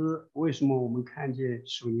解释为什么我们看见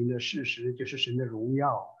属灵的事实，就是神的荣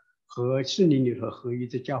耀和圣灵里头合一，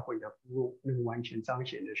在教会的不能完全彰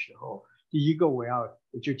显的时候，第一个我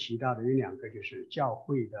就提到的有2个，就是教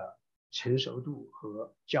会的成熟度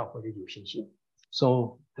和教会的有限性。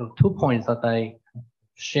So the 2 points that I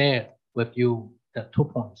shared with you, the 2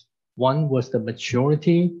 points. One was the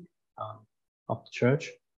maturity of the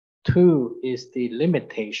church. 2 is the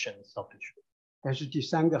limitations of the church. 但是第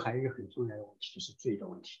三个还有一个很重要的问题，就是罪的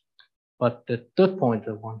问题。But the 3rd point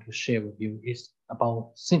I want to share with you is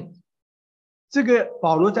about sin. 这个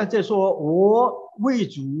保罗在这说：“我为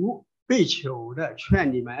主被囚的，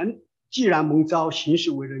劝你们，既然蒙召，行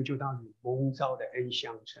事为人，就当与蒙召的恩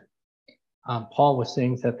相称。” Paul was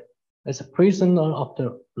saying that as a prisoner of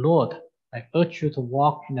the Lord, I urge you to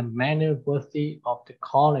walk in a manner worthy of the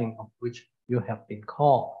calling of which you have been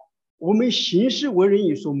called. 我们行事为人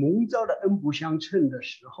与所蒙召的恩不相称的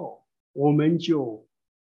时候，我们就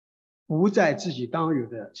不在自己当有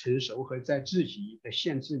的成熟和在自己的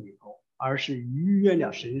限制里头，而是逾越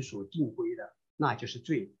了神所定规的，那就是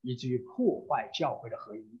罪，以至于破坏教会的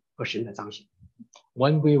合一和神的彰显。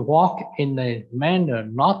When we walk in a manner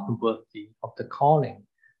not worthy of the calling,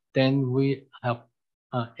 then we have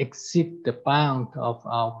exceed the bound of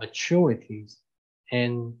our maturities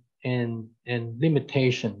and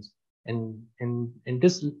limitations. And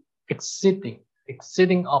this exceeding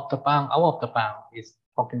of the bound, out of the bound, is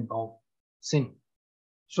talking about sin.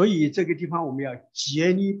 所以这个地方我们要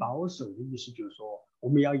竭力保守的意思就是说，我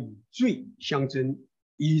们要以罪相争，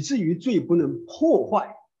以至于罪不能破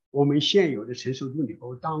坏我们现有的成熟度里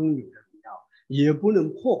头当有的荣耀，也不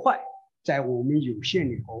能破坏在我们有限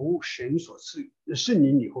里头神所赐圣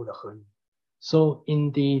灵里头的合一。So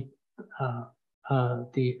in the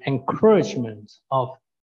encouragement of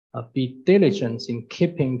be diligent in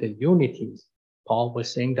keeping the unities, Paul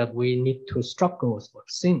was saying that we need to struggle with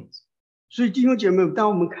sins. 所以弟兄姐妹，当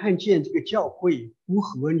我们看见这个教会不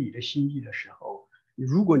合你的心意的时候，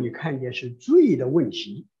如果你看见是罪的问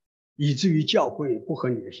题，以至于教会不合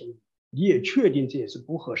你的心意，你也确定这也是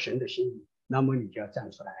不合神的心意，那么你就要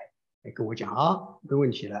站出来，跟我讲啊，没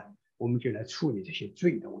问题了，我们就来处理这些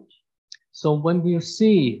罪的问题。So when you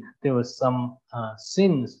see there were some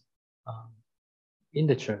sins in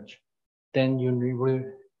the church, then you really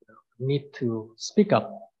need to speak up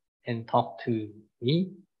and talk to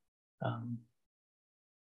me.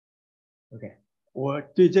 OK， 我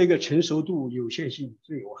对这个成熟度有限性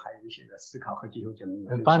罪，我还有一些的思考和弟兄姐妹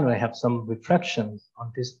们。And finally, I have some reflections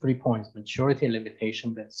on these 3 points: maturity,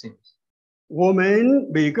 limitation, and sins. 我们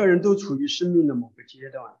每个人都处于生命的某个阶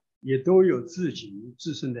段，也都有自己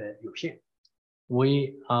自身的有限。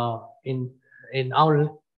We are in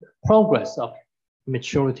our progress of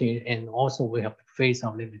maturity, and also we have to face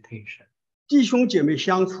our limitation. 弟兄姐妹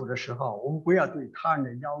相处的时候，我们不要对他人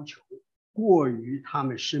的要求过于他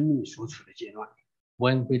们生命所处的阶段。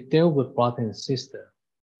When we deal with brother and sister,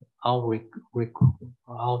 our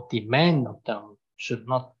demand of them should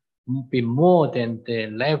not be more than the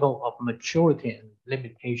level of maturity and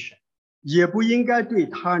limitation. 也不应该对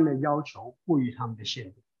他人的要求过于他们的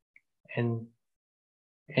限度。And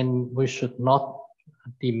we should not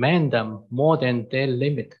demand them more than their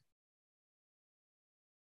limit.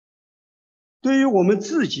 对于我们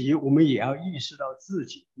自己，我们也要意识到自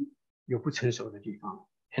己有不成熟的地方。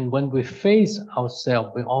And when we face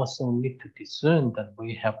ourselves, we also need to discern that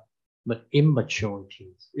we have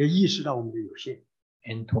immaturities. 也意识到我们的有限。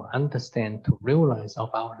And to understand, to realize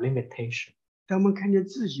of our limitation. 当我们看见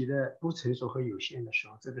自己的不成熟和有限的时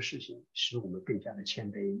候，这个事情使我们更加的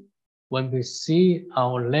谦卑。When we see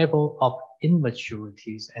our level of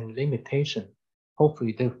immaturities and limitation,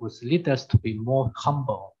 hopefully that will lead us to be more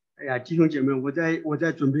humble. 哎呀，弟兄姐妹，我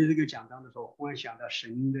在准备这个讲章的时候，忽然想到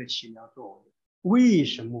神的奇妙作为。为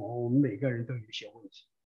什么我们每个人都有一些问题？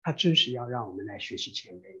他真是要让我们来学习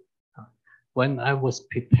谦卑。When I was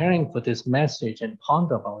preparing for this message and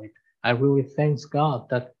ponder about it, I really thank God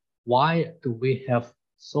that why do we have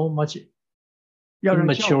so much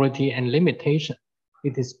immaturity and limitation?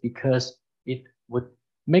 It is because it would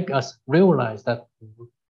make us realize that we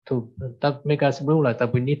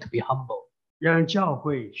need to be humble. 要让教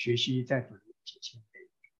会学习在主面前谦卑。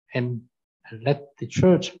And let the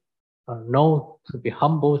church know to be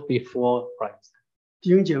humble before Christ. 弟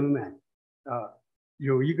兄姐妹们，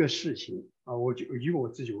有一个事情我就以我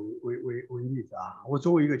自己为例子啊，我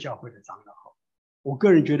作为一个教会的长老，我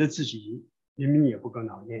个人觉得自己明明也不够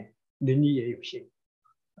老练，能力也有限。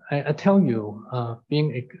I tell you,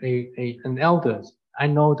 being an elder, I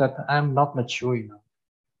know that I'm not mature enough,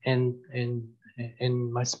 and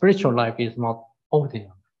my spiritual life is not old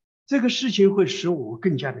enough. 这个事情会使我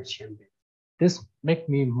更加的谦卑。This make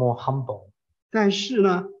me more humble. 但是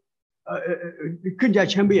呢，更加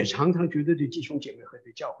谦卑，也常常觉得对弟兄姐妹和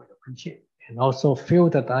对教会的亏欠。And also feel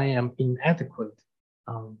that I am inadequate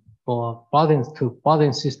for brothers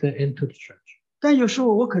and sisters into the church. 但有时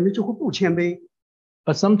候我可能就会不谦卑，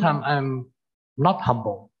 But sometimes I'm not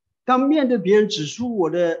humble. 当面对别人指出我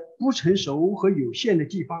的不成熟和有限的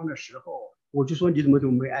地方的时候，我就说你怎么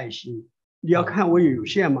没爱心？你要看我有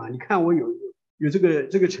限嘛？你看我有这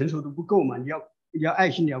个成熟度不够嘛？你要爱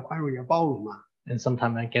心，你要宽容，你要包容嘛？ And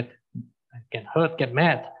sometimes I get hurt, get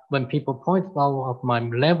mad when people point out of my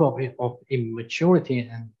level of immaturity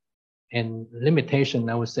and limitation.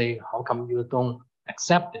 I would say, how come you don't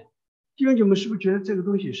accept it? 弟兄姐妹，是不是觉得这个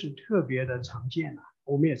东西是特别的常见呢？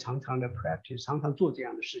我们也常常的 practice， 常常做这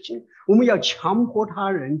样的事情。我们要强迫他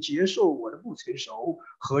人接受我的不成熟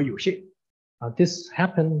和有限。This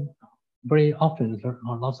happens very often,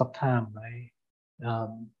 lots of time, right?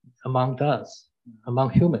 Among us,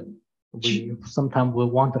 among humans. We sometimes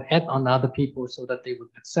will want to add on other people so that they would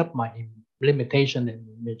accept my limitation and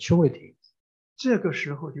maturity. 这个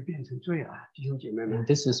时候就变成罪了，弟兄姐妹们。 And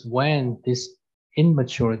this is when this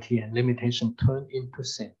immaturity and limitation turn into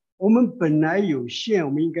sin. 我们本来有限，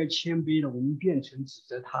我们应该谦卑的，我们变成指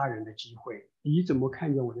责他人的机会。你怎么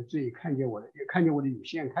看见我的罪，看见我的有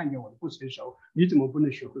限，看见我的不成熟？你怎么不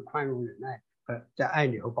能学会宽容忍耐和在爱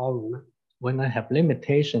里和包容呢？ When I have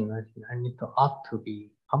limitation, I need to ought to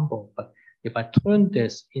be humble. But if I turn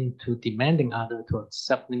this into demanding others to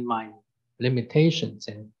accepting my limitations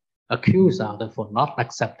and accuse others for not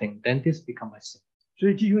accepting, then this becomes a sin. 所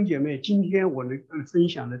以弟兄姐妹，今天我的分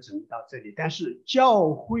享的只能到这里。但是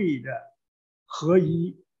教会的合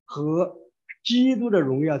一和基督的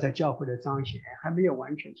荣耀在教会的彰显还没有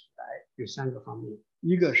完全出来，有3个方面：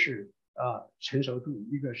一个是成熟度，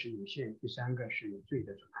一个是有限，第3个是有罪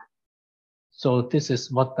的阻碍。So this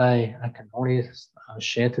is what I can only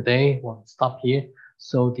share today. We'll stop here.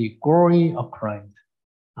 So the glory of Christ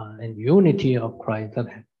and unity of Christ that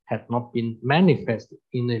have not been manifested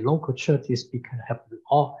in the local churches because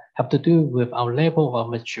have to do with our level of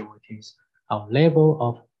maturities, our level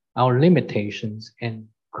of our limitations, and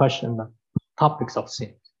question the topics of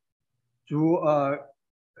sin.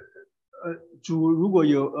 主如果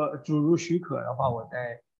有主如许可的话，我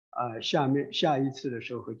在下一次的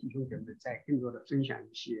时候和弟兄姐妹再更多的分享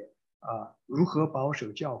一些如何保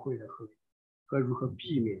守教会的合一和如何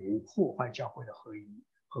避免破坏教会的合一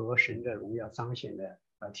和神的荣耀彰显的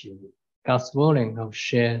题目。 God's willing, I'll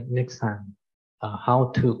share next time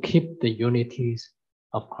how to keep the unities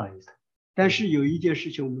of Christ. 但是有一件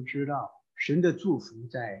事情我们知道，神的祝福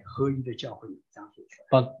在合一的教会里彰显出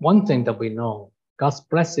来。 But one thing that we know, God's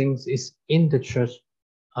blessings is in the church,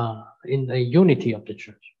 in the unity of the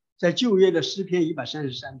church. 在旧约的诗篇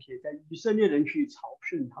133篇，在以色列人去朝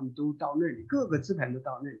圣，他们都到那里，各个支派都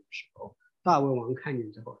到那里的时候，大卫王看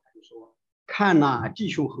见之后，他就说：“看哪，弟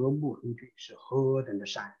兄和睦同居是何等的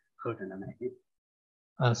善，何等的美丽。”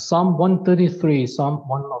 Psalm 133,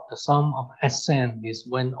 one of the Psalm of Ascent is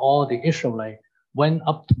when all the Israelites went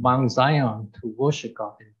up to Mount Zion to worship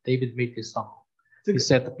God. And David made this song. He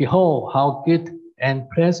said, "Behold, how good and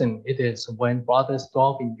pleasant it is when brothers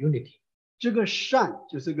dwell in unity." 这个善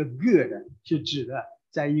就是个 good， 是指的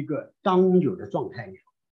在一个当有的状态里。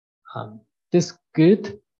This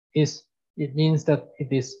good it means that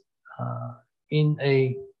it is in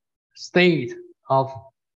a state of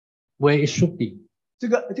where it should be. 这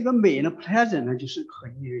个美呢 ，pleasant 呢，就是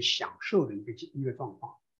很令人享受的一个状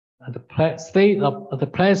况。The state of the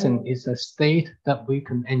pleasant is a state that we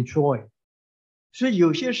can enjoy. 所以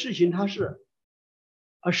有些事情它是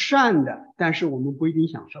善的，但是我们不一定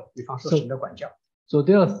享受。比方说神的管教。So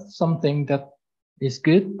there are something that is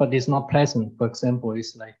good but is not pleasant. For example,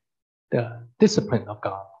 it's like the discipline of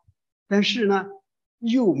God. 但是呢，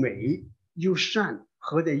又美又善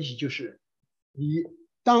合在一起，就是你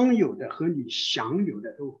当有的和你享有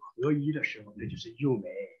的都合一的时候，那就是又美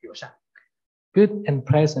又善。Good and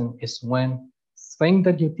pleasant is when things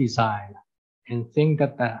that you desire and things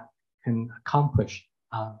that can accomplish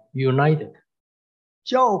are united.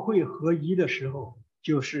 教会合一的时候，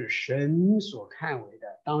就是神所看为的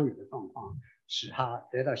当有的状况，使他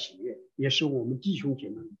得到喜悦，也是我们弟兄姐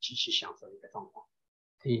妹极其享受的一个状况。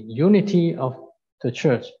The unity of the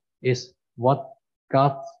church is what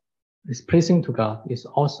God is pleasing to God, is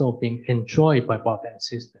also being enjoyed by brothers and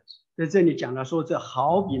sisters. 在这里讲到说，这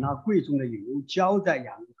好比那贵重的油浇在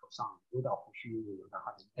亚伦头上，流到胡须，流到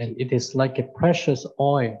他的。And it is like a precious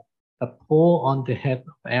oil that pour on the head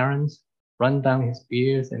of Aaron, run down his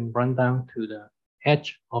beard, and run down to the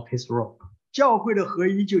edge of his robe. 教会的合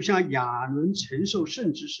一就像亚伦承受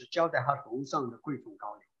圣职时浇在他头上的贵重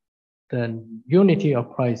膏油。The unity of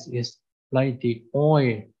Christ is like the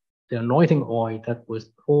oil, the anointing oil that was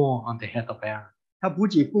poured on the head of Aaron. 它不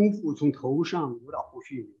仅丰富，从头上流到胡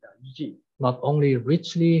须里的衣襟。Not only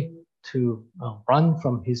richly to run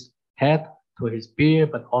from his head to his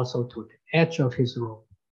beard, but also to the edge of his robe,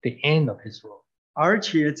 the end of his robe. 而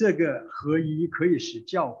且这个合一可以使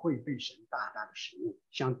教会被神大大的使用，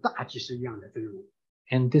像大祭司一样的尊荣。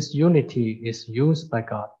 And this unity is used by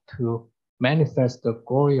God to manifest the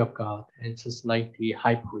glory of God, and just like the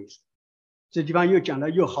high priest. 这地方又讲到，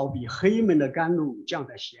又好比黑门的甘露降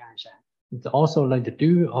在锡安山。 It's also like the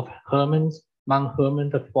dew of Mount Hermon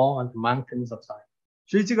that fall on the mountains of Zion.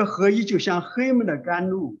 所以这个合一就像黑门的甘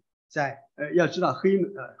露在，要知道黑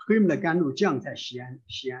门的甘露降在锡安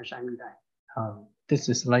山一带。 This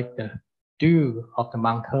is like the dew of the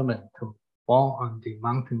Mount Hermon to fall on the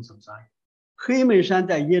mountains of Zion. 黑门山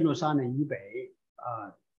在耶路撒冷以北，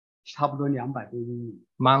差不多200多英里，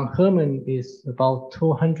 Mount Hermon is about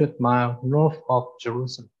 200 miles north of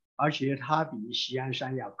Jerusalem, 而且它比锡安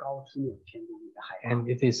山要高出6000多米的海拔。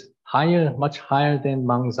 and it is higher, much higher than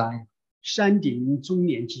Mount Zion. 山顶终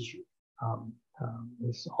年积雪，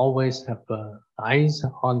 It's always have ice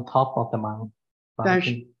on top of the mountain.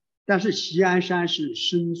 但是锡安山是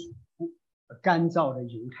生疏干燥的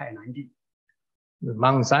犹太南地，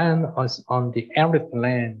 Mount Zion is on the arid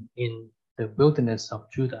land in the wilderness of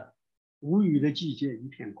Judah. 无雨的季节一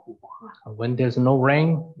片枯黄。 When there's no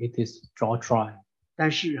rain, it is dry.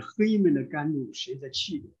 但是黑门的甘露随着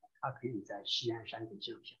气流，它可以在锡安山上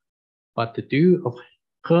降下。 But the dew of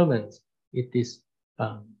Hermon, it is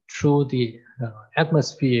through the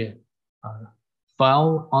atmosphere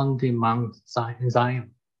fell on the Mount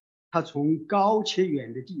Zion. 它从高且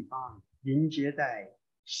远的地方迎接在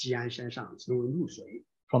锡安山上，成为露水，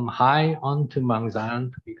 From high onto Mount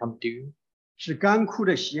Zion to become dew, 使干枯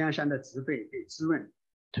的锡安山的植被被滋润，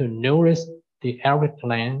 to nourish the arid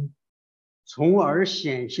land, 从而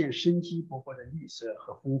显现生机勃勃的绿色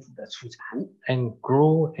和丰富的出产。 and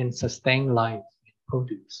grow and sustain life and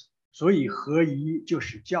produce. 所以合一就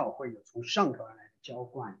使教会有从上头而来的浇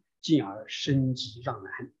灌，进而生机盎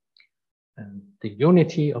然。 And the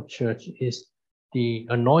unity of church is the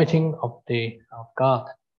anointing of God,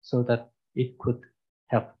 so that it could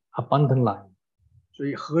have abundant life. 所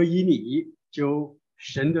以合一里就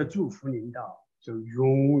神的祝福临到，就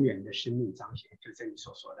永远的生命彰显，就这里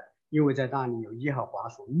所说的，因为在那里有耶和华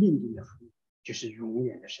所命定的福，就是永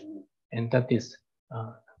远的生命。 And that is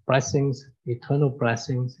blessings, eternal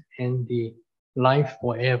blessings, and the life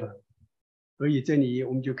forever. 所以这里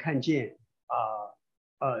我们就看见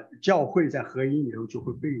教会在合一里头就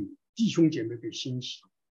会被弟兄姐妹被兴起，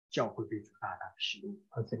教会被主大大的使用。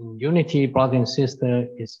 As in unity, brother and sister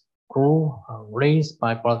is raised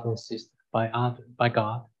by brother and sister by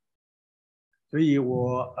God. 所以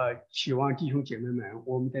我期望弟兄姐妹们，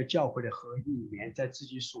我们在教会的合一里面，在自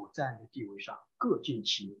己所站的地位上各尽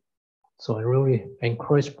其力。 So I really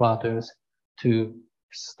encourage brothers to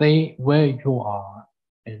stay where you are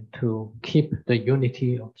and to keep the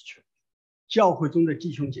unity of the church. 教会中的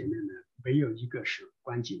弟兄姐妹们，没有一个是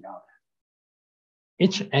关紧要的。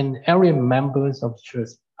 Each and every members of the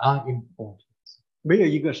church are important. 没有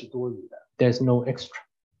一个是多余的。 There's no extra.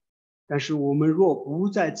 但是我们若不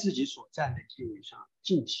在自己所站的地位上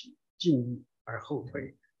尽力而后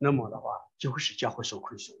退，那么的话，就会使教会受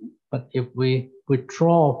亏损。 But if we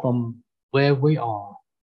withdraw from where we are,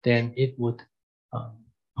 then it would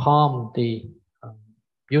harm the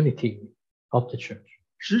unity of the church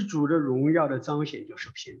使主的荣耀的彰显就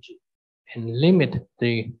受限制， and limit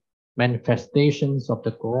the manifestations of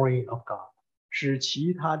the glory of God, 使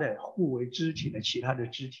其他的互为肢体的其他的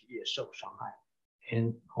肢体也受伤害。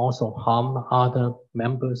 and also harm other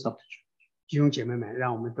members of the church. 弟兄姐妹们，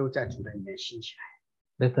让我们都在主的里面兴起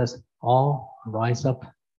来， Let us all rise up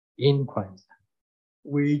in Christ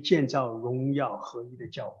为建造荣耀合一的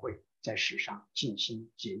教会，在世上尽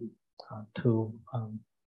心竭力。 to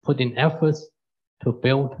put in efforts to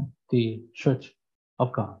build the church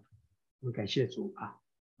of God. 我们感谢主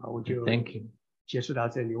我就 Thank you. 结束到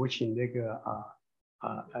这里。我请那个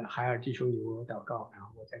海尔弟兄为我祷告，然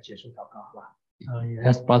后我再结束祷告，好吧？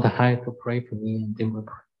 Ask Brother Hai to pray for me, and then we'll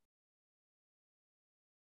pray.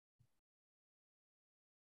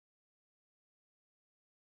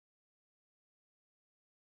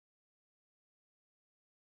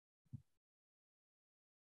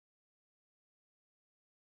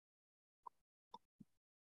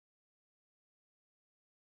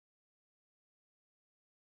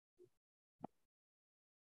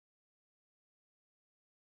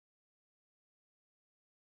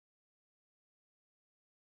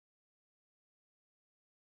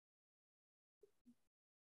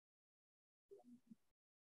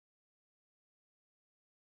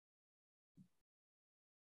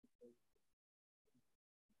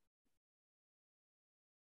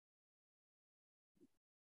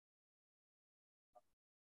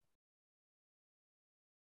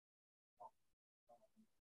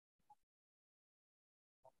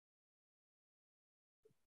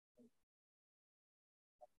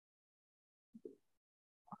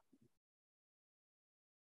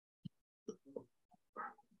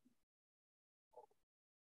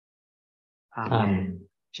 阿阿门。门。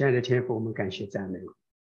亲爱的天父，我们感谢赞美，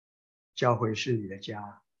教会是你的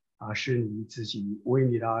家，是你自己为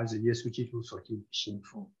你的儿子耶稣基督所定的幸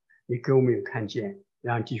福。你给我们有看见，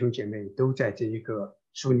让弟兄姐妹都在这一个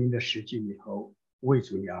属灵的时机里头，为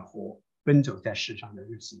主你而活，奔走在世上的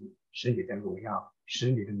日子里，使你的荣耀，使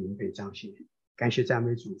你的名被彰显。感谢赞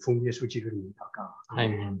美主，奉耶稣基督的名祷告，阿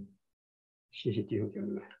门。谢谢弟兄姐妹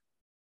们。